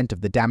the extent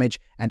of the damage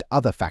and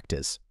other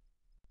factors.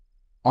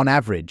 On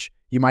average,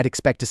 you might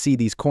expect to see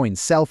these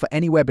coins sell for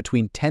anywhere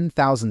between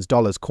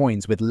 $10,000.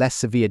 Coins with less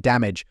severe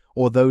damage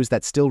or those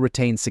that still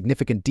retain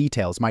significant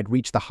details might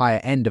reach the higher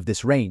end of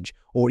this range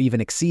or even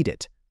exceed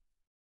it.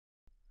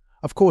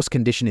 Of course,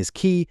 condition is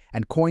key,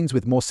 and coins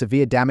with more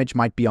severe damage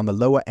might be on the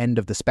lower end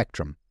of the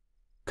spectrum.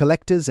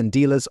 Collectors and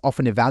dealers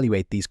often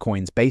evaluate these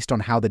coins based on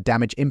how the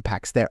damage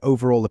impacts their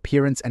overall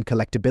appearance and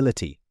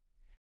collectability.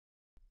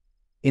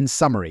 In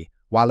summary,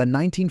 while a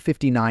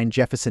 1959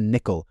 Jefferson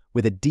nickel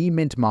with a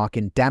D-mint mark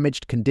in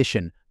damaged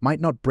condition might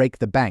not break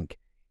the bank,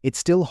 it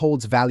still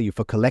holds value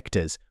for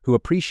collectors who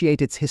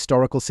appreciate its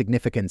historical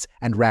significance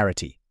and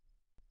rarity.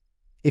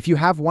 If you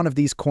have one of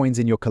these coins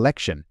in your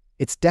collection,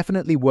 it's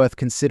definitely worth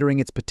considering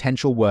its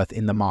potential worth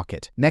in the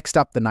market. Next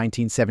up, the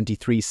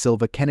 1973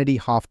 silver Kennedy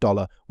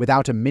half-dollar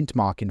without a mint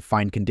mark in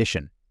fine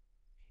condition.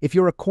 If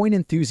you're a coin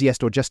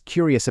enthusiast or just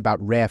curious about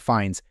rare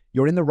finds,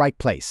 you're in the right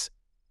place.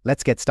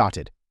 Let's get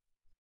started.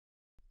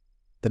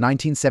 The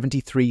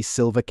 1973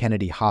 silver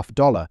Kennedy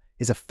half-dollar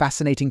is a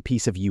fascinating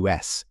piece of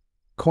U.S.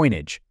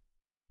 coinage.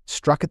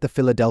 Struck at the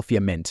Philadelphia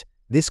Mint,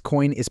 this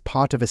coin is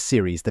part of a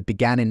series that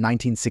began in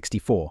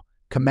 1964,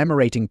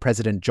 commemorating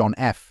President John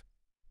F.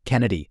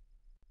 Kennedy.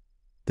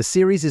 The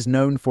series is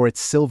known for its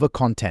silver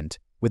content,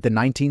 with the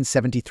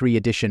 1973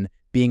 edition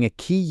being a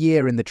key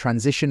year in the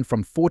transition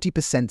from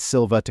 40%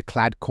 silver to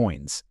clad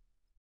coins.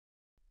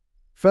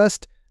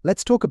 First,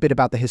 let's talk a bit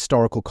about the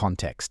historical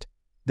context.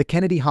 The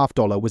Kennedy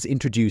half-dollar was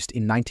introduced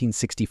in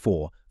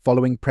 1964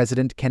 following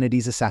President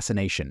Kennedy's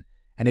assassination,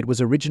 and it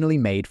was originally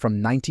made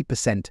from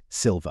 90%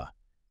 silver.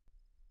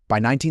 By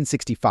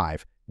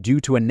 1965, due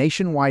to a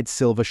nationwide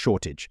silver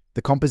shortage,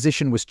 the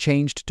composition was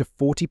changed to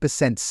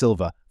 40%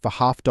 silver for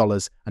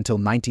half-dollars until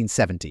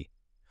 1970.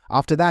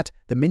 After that,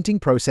 the minting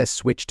process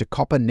switched to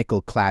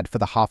copper-nickel clad for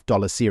the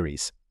half-dollar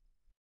series.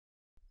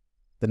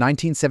 The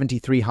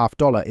 1973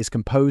 half-dollar is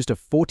composed of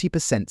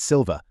 40%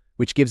 silver,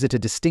 which gives it a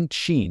distinct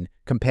sheen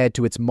compared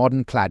to its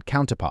modern clad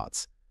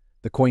counterparts.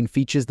 The coin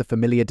features the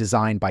familiar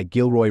design by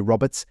Gilroy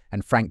Roberts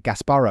and Frank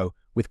Gasparro,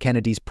 with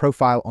Kennedy's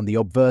profile on the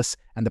obverse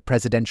and the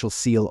presidential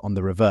seal on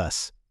the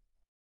reverse.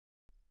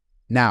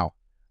 Now,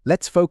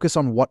 let's focus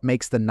on what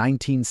makes the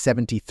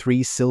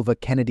 1973 silver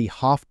Kennedy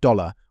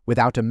half-dollar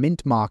without a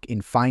mint mark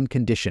in fine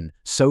condition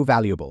so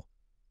valuable.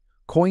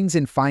 Coins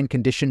in fine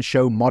condition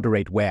show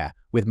moderate wear,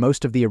 with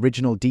most of the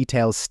original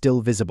details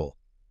still visible.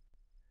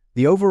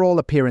 The overall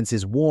appearance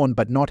is worn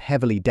but not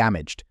heavily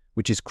damaged,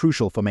 which is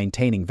crucial for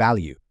maintaining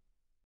value.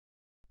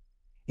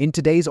 In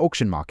today's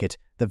auction market,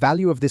 the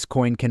value of this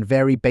coin can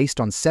vary based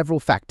on several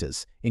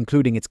factors,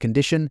 including its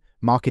condition,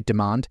 market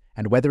demand,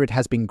 and whether it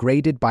has been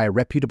graded by a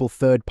reputable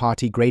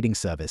third-party grading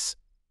service.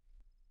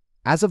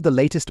 As of the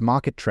latest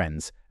market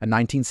trends, a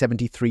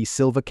 1973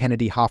 silver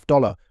Kennedy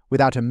half-dollar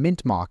without a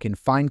mint mark in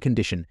fine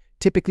condition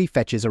typically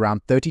fetches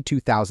around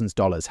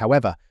 $32,000.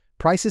 However,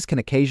 prices can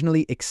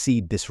occasionally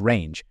exceed this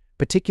range,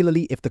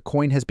 particularly if the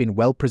coin has been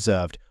well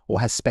preserved or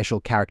has special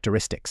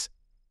characteristics.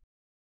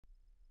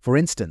 For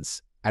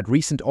instance, at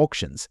recent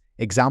auctions,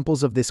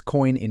 examples of this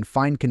coin in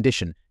fine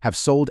condition have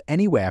sold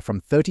anywhere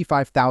from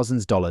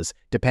 $35,000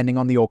 depending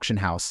on the auction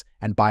house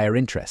and buyer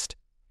interest.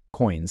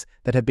 Coins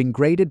that have been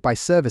graded by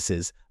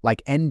services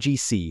like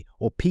NGC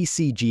or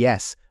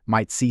PCGS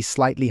might see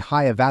slightly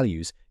higher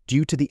values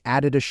due to the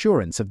added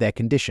assurance of their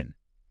condition.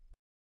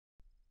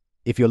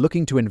 If you're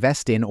looking to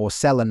invest in or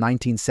sell a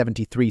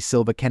 1973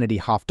 silver Kennedy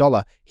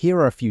half-dollar, here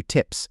are a few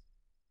tips.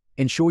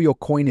 Ensure your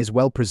coin is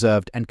well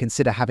preserved and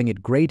consider having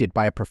it graded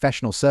by a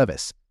professional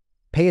service.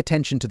 Pay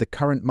attention to the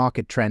current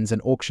market trends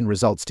and auction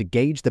results to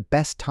gauge the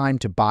best time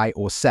to buy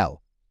or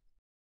sell.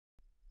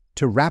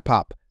 To wrap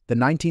up, the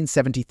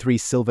 1973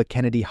 silver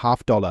Kennedy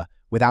half-dollar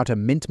without a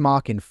mint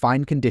mark in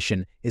fine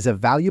condition is a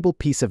valuable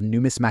piece of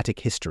numismatic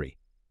history.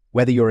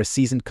 Whether you're a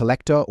seasoned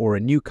collector or a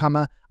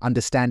newcomer,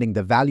 understanding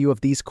the value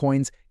of these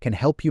coins can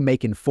help you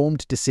make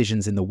informed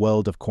decisions in the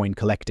world of coin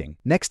collecting.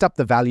 Next up,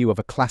 the value of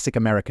a classic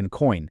American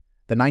coin,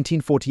 the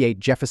 1948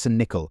 Jefferson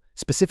nickel,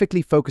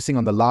 specifically focusing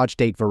on the large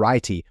date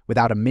variety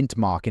without a mint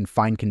mark in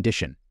fine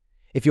condition.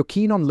 If you're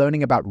keen on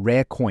learning about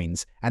rare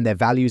coins and their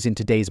values in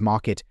today's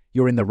market,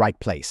 you're in the right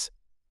place.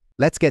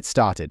 Let's get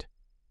started.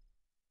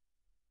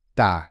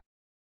 The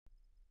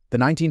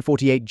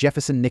 1948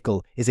 Jefferson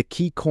nickel is a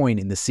key coin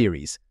in the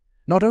series,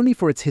 not only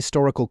for its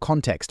historical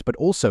context but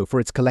also for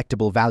its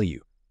collectible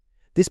value.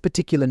 This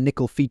particular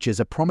nickel features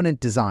a prominent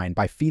design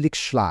by Felix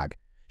Schlag,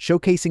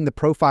 showcasing the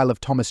profile of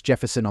Thomas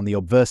Jefferson on the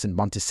obverse and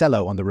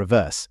Monticello on the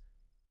reverse.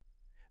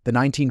 The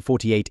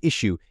 1948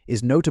 issue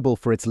is notable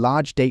for its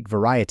large date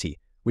variety,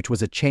 which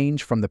was a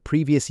change from the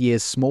previous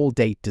year's small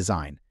date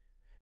design.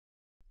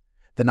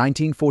 The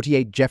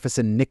 1948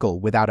 Jefferson nickel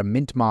without a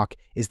mint mark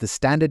is the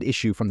standard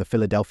issue from the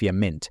Philadelphia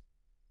Mint.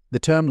 The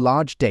term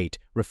large date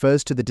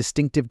refers to the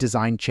distinctive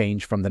design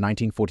change from the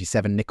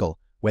 1947 nickel,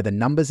 where the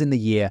numbers in the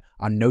year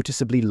are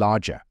noticeably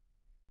larger.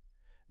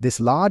 This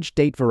large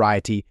date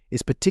variety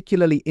is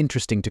particularly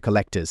interesting to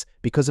collectors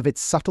because of its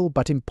subtle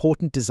but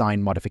important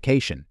design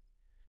modification.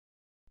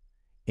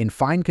 In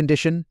fine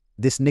condition,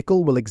 this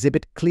nickel will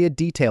exhibit clear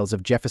details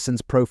of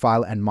Jefferson's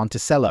profile and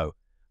Monticello,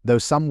 though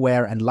some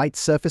wear and light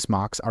surface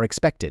marks are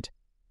expected.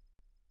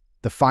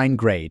 The fine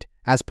grade,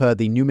 as per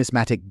the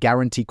Numismatic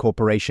Guarantee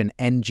Corporation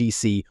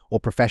 (NGC) or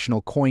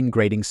Professional Coin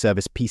Grading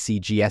Service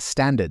 (PCGS)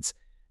 standards,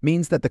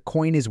 means that the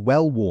coin is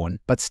well worn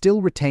but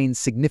still retains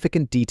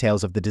significant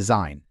details of the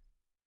design.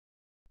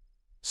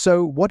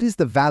 So, what is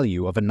the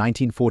value of a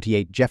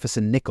 1948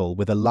 Jefferson nickel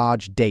with a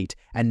large date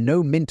and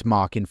no mint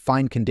mark in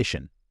fine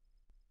condition?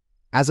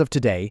 As of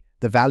today,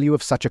 the value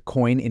of such a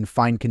coin in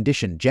fine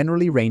condition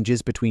generally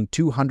ranges between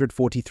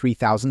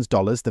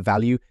 $243,000. The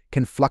value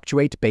can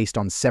fluctuate based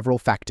on several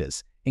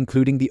factors,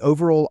 including the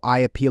overall eye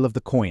appeal of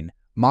the coin,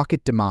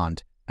 market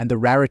demand, and the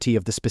rarity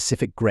of the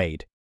specific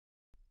grade.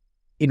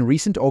 In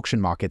recent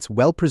auction markets,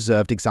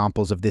 well-preserved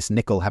examples of this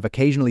nickel have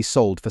occasionally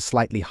sold for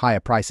slightly higher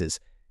prices,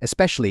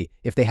 especially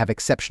if they have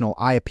exceptional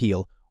eye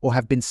appeal or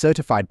have been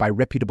certified by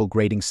reputable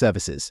grading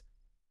services.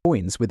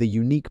 Coins with a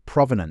unique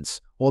provenance,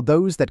 or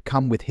those that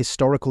come with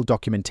historical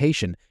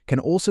documentation, can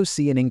also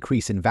see an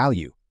increase in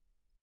value.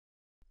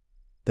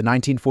 The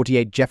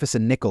 1948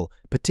 Jefferson nickel,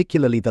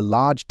 particularly the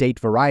large date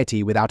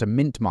variety without a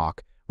mint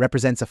mark,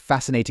 represents a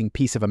fascinating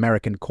piece of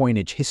American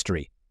coinage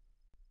history.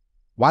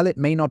 While it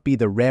may not be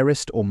the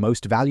rarest or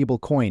most valuable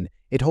coin,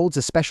 it holds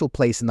a special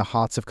place in the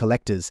hearts of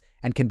collectors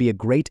and can be a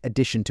great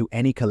addition to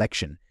any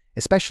collection,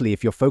 especially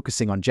if you're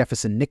focusing on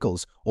Jefferson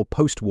nickels or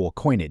post-war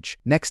coinage.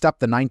 Next up,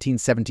 the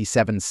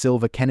 1977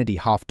 silver Kennedy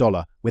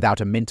half-dollar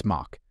without a mint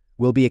mark.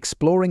 We'll be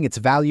exploring its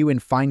value in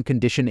fine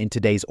condition in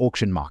today's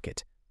auction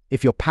market.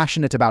 If you're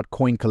passionate about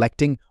coin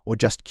collecting or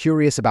just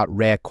curious about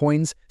rare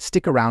coins,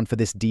 stick around for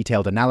this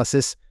detailed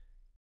analysis.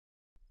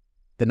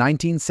 The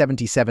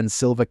 1977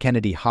 silver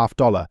Kennedy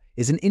half-dollar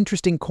is an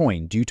interesting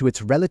coin due to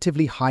its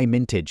relatively high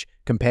mintage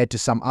compared to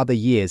some other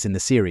years in the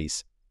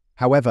series.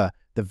 However,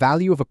 the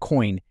value of a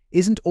coin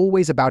isn't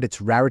always about its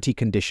rarity.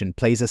 Condition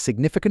plays a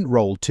significant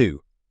role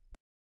too.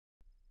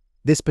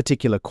 This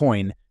particular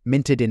coin,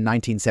 minted in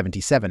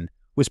 1977,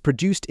 was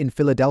produced in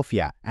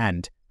Philadelphia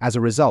and, as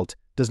a result,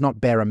 does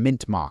not bear a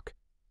mint mark.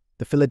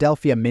 The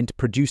Philadelphia Mint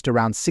produced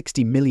around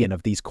 60 million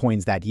of these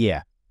coins that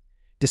year.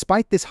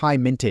 Despite this high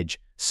mintage,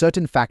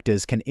 certain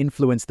factors can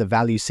influence the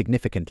value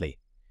significantly.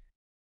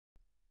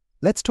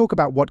 Let's talk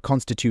about what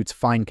constitutes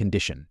fine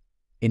condition.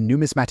 In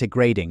numismatic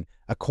grading,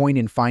 a coin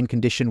in fine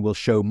condition will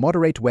show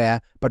moderate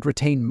wear but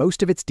retain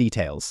most of its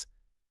details.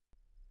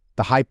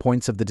 The high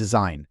points of the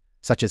design,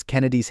 such as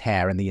Kennedy's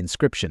hair and the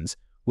inscriptions,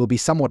 will be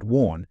somewhat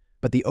worn,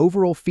 but the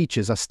overall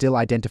features are still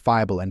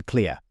identifiable and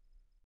clear.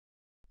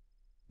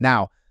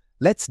 Now,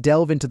 let's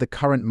delve into the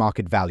current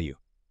market value.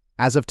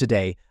 As of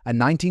today, a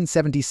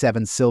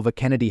 1977 silver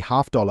Kennedy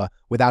half-dollar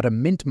without a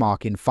mint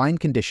mark in fine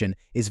condition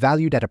is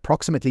valued at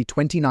approximately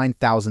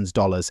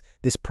 $29,000.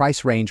 This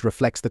price range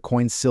reflects the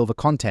coin's silver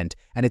content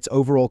and its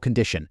overall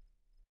condition.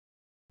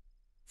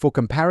 For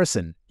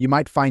comparison, you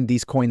might find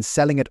these coins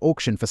selling at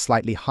auction for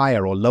slightly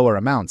higher or lower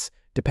amounts,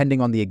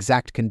 depending on the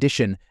exact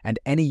condition and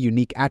any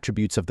unique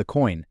attributes of the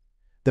coin.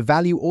 The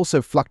value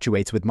also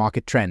fluctuates with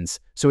market trends,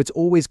 so it's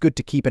always good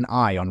to keep an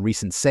eye on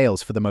recent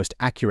sales for the most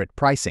accurate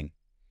pricing.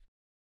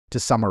 To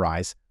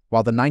summarize,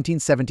 while the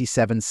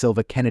 1977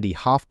 silver Kennedy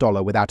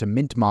half-dollar without a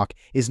mint mark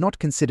is not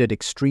considered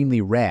extremely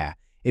rare,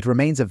 it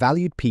remains a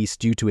valued piece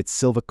due to its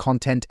silver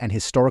content and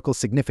historical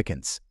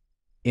significance.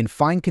 In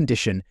fine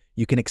condition,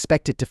 you can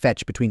expect it to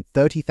fetch between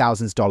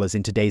 $30,000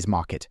 in today's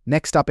market.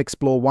 Next up,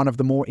 explore one of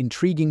the more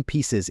intriguing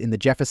pieces in the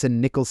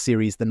Jefferson nickel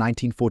series, the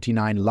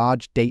 1949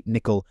 large date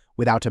nickel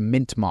without a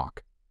mint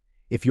mark.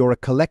 If you're a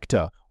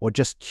collector or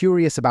just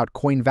curious about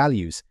coin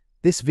values,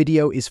 this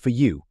video is for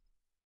you.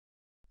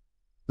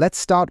 Let's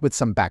start with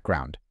some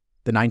background.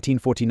 The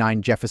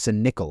 1949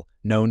 Jefferson nickel,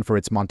 known for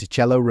its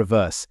Monticello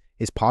reverse,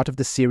 is part of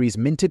the series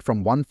minted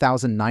from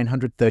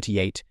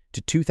 1938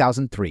 to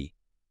 2003.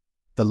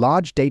 The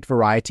large date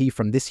variety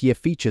from this year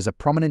features a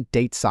prominent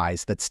date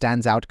size that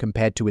stands out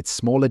compared to its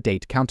smaller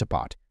date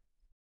counterpart.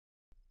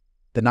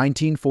 The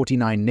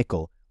 1949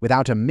 nickel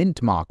without a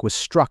mint mark was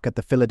struck at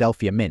the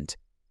Philadelphia Mint.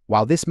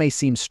 While this may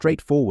seem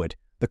straightforward,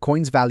 the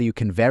coin's value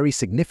can vary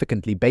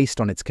significantly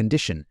based on its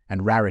condition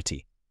and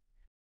rarity.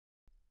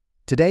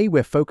 Today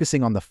we're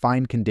focusing on the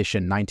fine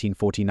condition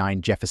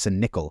 1949 Jefferson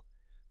nickel.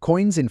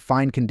 Coins in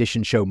fine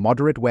condition show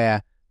moderate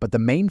wear, but the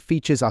main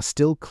features are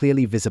still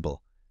clearly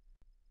visible.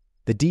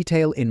 The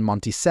detail in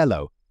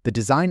Monticello, the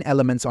design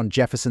elements on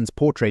Jefferson's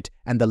portrait,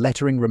 and the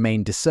lettering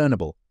remain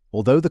discernible,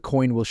 although the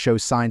coin will show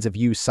signs of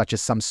use such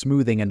as some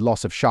smoothing and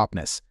loss of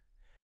sharpness.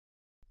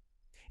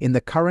 In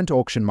the current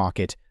auction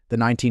market, the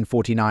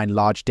 1949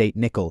 large date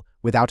nickel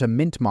without a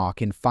mint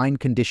mark in fine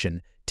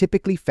condition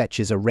typically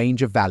fetches a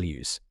range of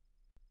values.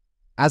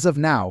 As of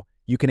now,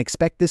 you can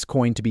expect this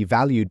coin to be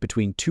valued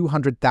between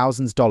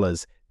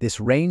 $200,000. This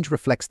range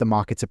reflects the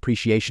market's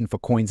appreciation for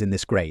coins in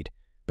this grade,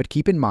 but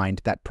keep in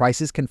mind that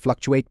prices can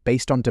fluctuate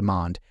based on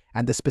demand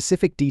and the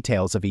specific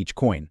details of each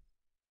coin.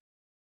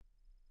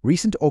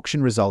 Recent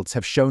auction results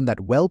have shown that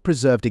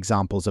well-preserved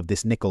examples of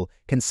this nickel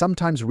can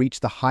sometimes reach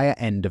the higher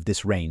end of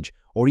this range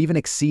or even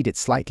exceed it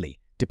slightly,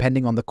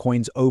 depending on the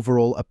coin's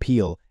overall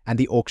appeal and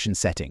the auction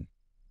setting.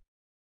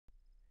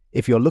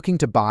 If you're looking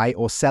to buy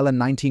or sell a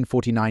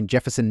 1949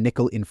 Jefferson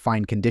nickel in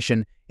fine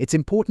condition, it's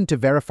important to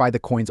verify the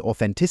coin's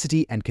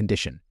authenticity and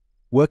condition.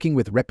 Working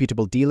with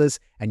reputable dealers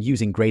and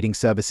using grading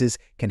services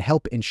can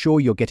help ensure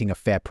you're getting a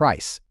fair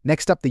price.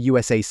 Next up, the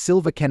USA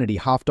silver Kennedy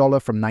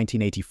half-dollar from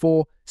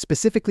 1984,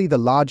 specifically the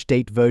large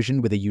date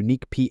version with a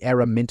unique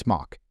P-era mint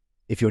mark.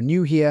 If you're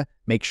new here,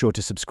 make sure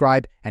to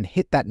subscribe and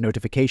hit that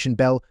notification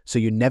bell so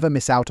you never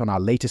miss out on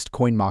our latest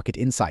coin market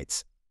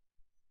insights.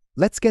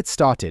 Let's get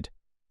started.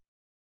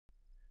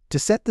 To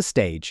set the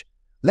stage,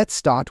 let's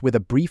start with a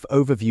brief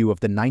overview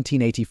of the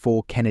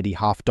 1984 Kennedy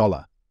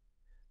half-dollar.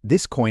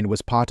 This coin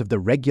was part of the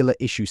regular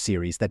issue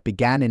series that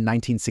began in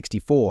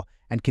 1964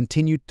 and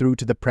continued through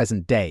to the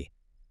present day.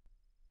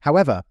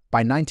 However, by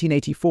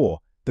 1984,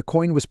 the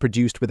coin was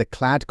produced with a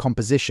clad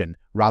composition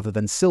rather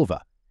than silver,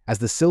 as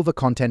the silver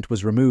content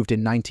was removed in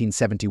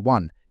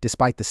 1971.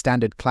 Despite the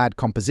standard clad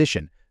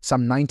composition,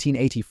 some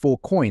 1984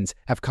 coins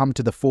have come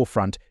to the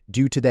forefront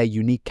due to their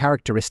unique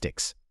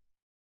characteristics.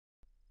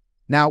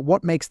 Now,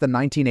 what makes the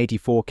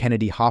 1984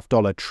 Kennedy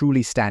half-dollar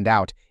truly stand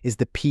out is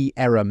the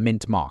P-era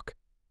mint mark.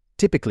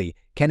 Typically,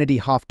 Kennedy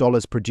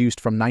half-dollars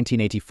produced from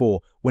 1984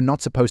 were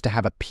not supposed to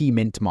have a P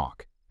mint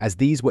mark, as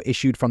these were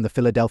issued from the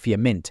Philadelphia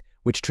Mint,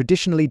 which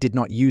traditionally did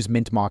not use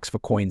mint marks for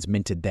coins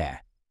minted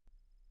there.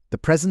 The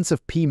presence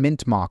of P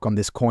mint mark on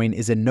this coin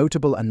is a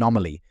notable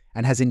anomaly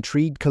and has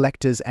intrigued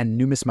collectors and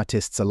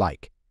numismatists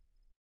alike.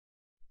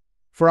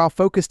 For our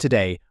focus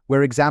today,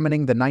 we're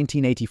examining the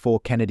 1984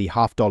 Kennedy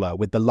half-dollar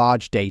with the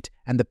large date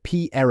and the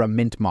P-era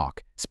mint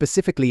mark.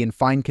 Specifically in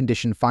fine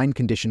condition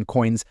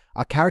coins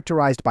are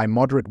characterized by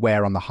moderate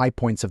wear on the high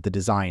points of the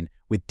design,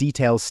 with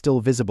details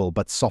still visible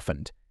but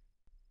softened.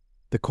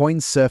 The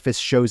coin's surface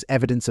shows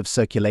evidence of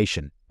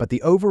circulation, but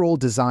the overall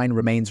design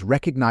remains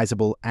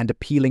recognizable and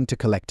appealing to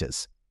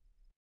collectors.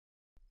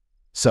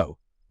 So,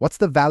 what's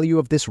the value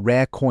of this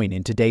rare coin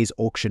in today's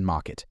auction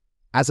market?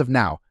 As of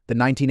now, the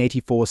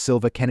 1984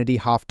 silver Kennedy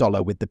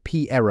half-dollar with the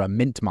P-era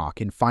mint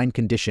mark in fine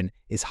condition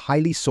is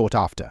highly sought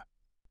after.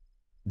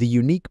 The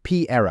unique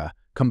P-era,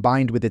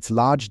 combined with its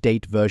large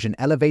date version,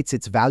 elevates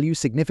its value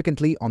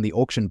significantly on the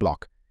auction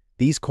block.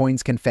 These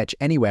coins can fetch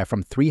anywhere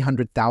from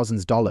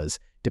 $300,000,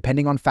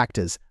 depending on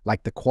factors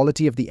like the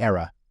quality of the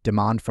era,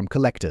 demand from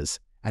collectors,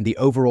 and the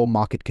overall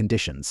market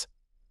conditions.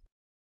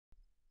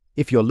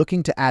 If you're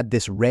looking to add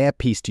this rare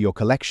piece to your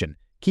collection,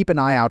 Keep an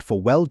eye out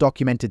for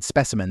well-documented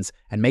specimens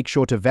and make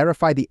sure to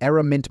verify the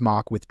error mint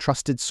mark with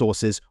trusted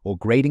sources or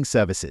grading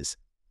services.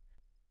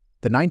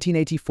 The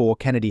 1984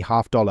 Kennedy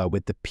half-dollar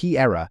with the P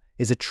error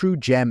is a true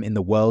gem in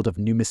the world of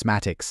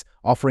numismatics,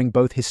 offering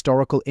both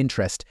historical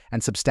interest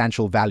and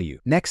substantial value.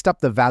 Next up,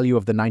 the value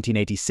of the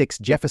 1986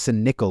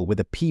 Jefferson nickel with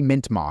a P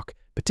mint mark.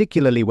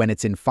 Particularly when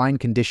it's in fine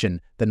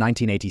condition, the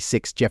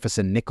 1986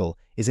 Jefferson nickel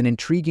is an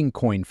intriguing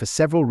coin for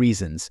several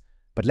reasons,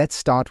 but let's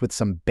start with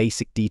some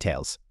basic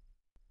details.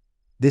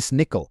 This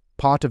nickel,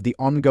 part of the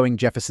ongoing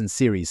Jefferson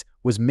series,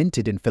 was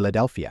minted in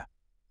Philadelphia.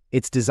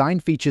 Its design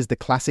features the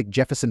classic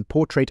Jefferson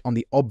portrait on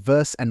the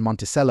obverse and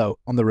Monticello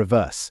on the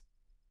reverse.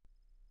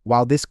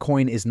 While this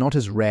coin is not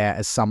as rare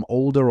as some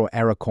older or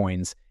error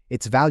coins,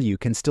 its value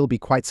can still be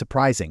quite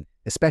surprising,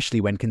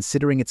 especially when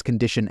considering its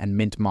condition and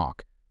mint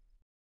mark.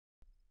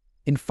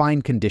 In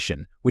fine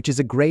condition, which is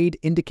a grade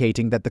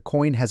indicating that the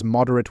coin has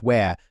moderate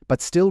wear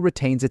but still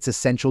retains its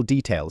essential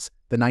details,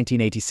 the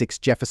 1986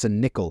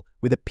 Jefferson nickel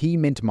with a P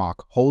mint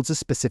mark holds a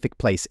specific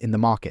place in the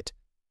market.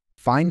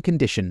 Fine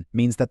condition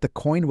means that the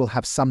coin will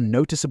have some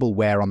noticeable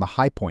wear on the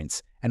high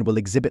points and will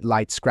exhibit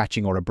light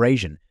scratching or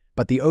abrasion,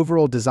 but the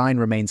overall design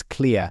remains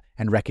clear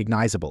and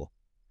recognizable.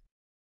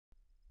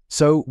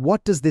 So,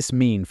 what does this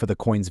mean for the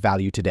coin's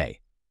value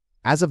today?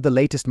 As of the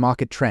latest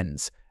market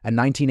trends, a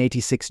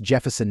 1986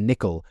 Jefferson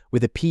nickel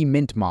with a P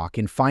mint mark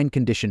in fine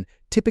condition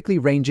typically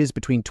ranges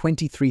between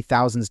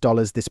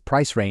 $23,000. This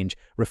price range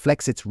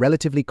reflects its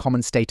relatively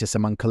common status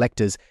among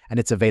collectors and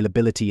its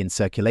availability in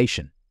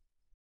circulation.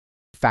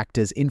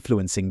 Factors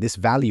influencing this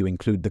value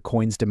include the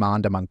coin's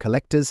demand among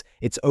collectors,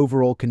 its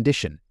overall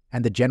condition,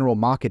 and the general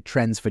market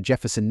trends for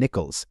Jefferson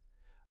nickels.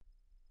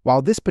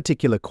 While this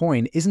particular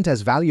coin isn't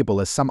as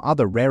valuable as some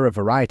other rarer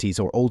varieties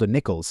or older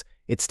nickels,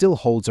 it still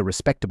holds a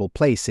respectable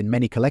place in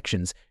many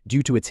collections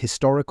due to its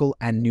historical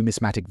and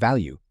numismatic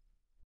value.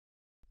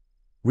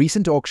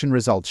 Recent auction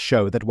results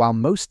show that while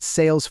most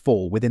sales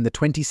fall within the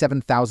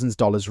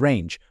 $27,000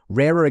 range,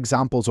 rarer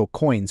examples or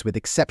coins with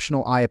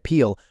exceptional eye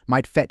appeal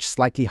might fetch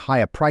slightly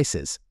higher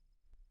prices.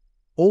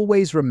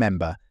 Always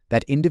remember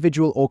that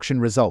individual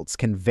auction results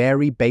can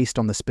vary based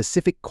on the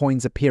specific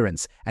coin's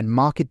appearance and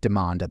market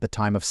demand at the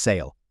time of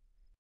sale.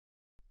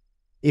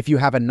 If you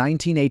have a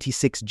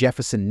 1986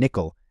 Jefferson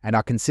nickel and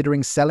are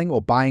considering selling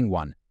or buying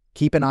one,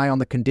 keep an eye on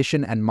the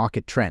condition and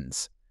market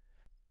trends.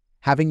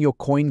 Having your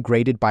coin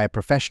graded by a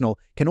professional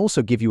can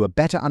also give you a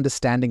better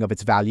understanding of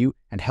its value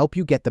and help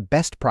you get the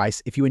best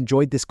price. If you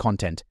enjoyed this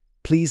content,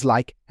 please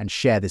like and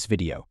share this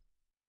video.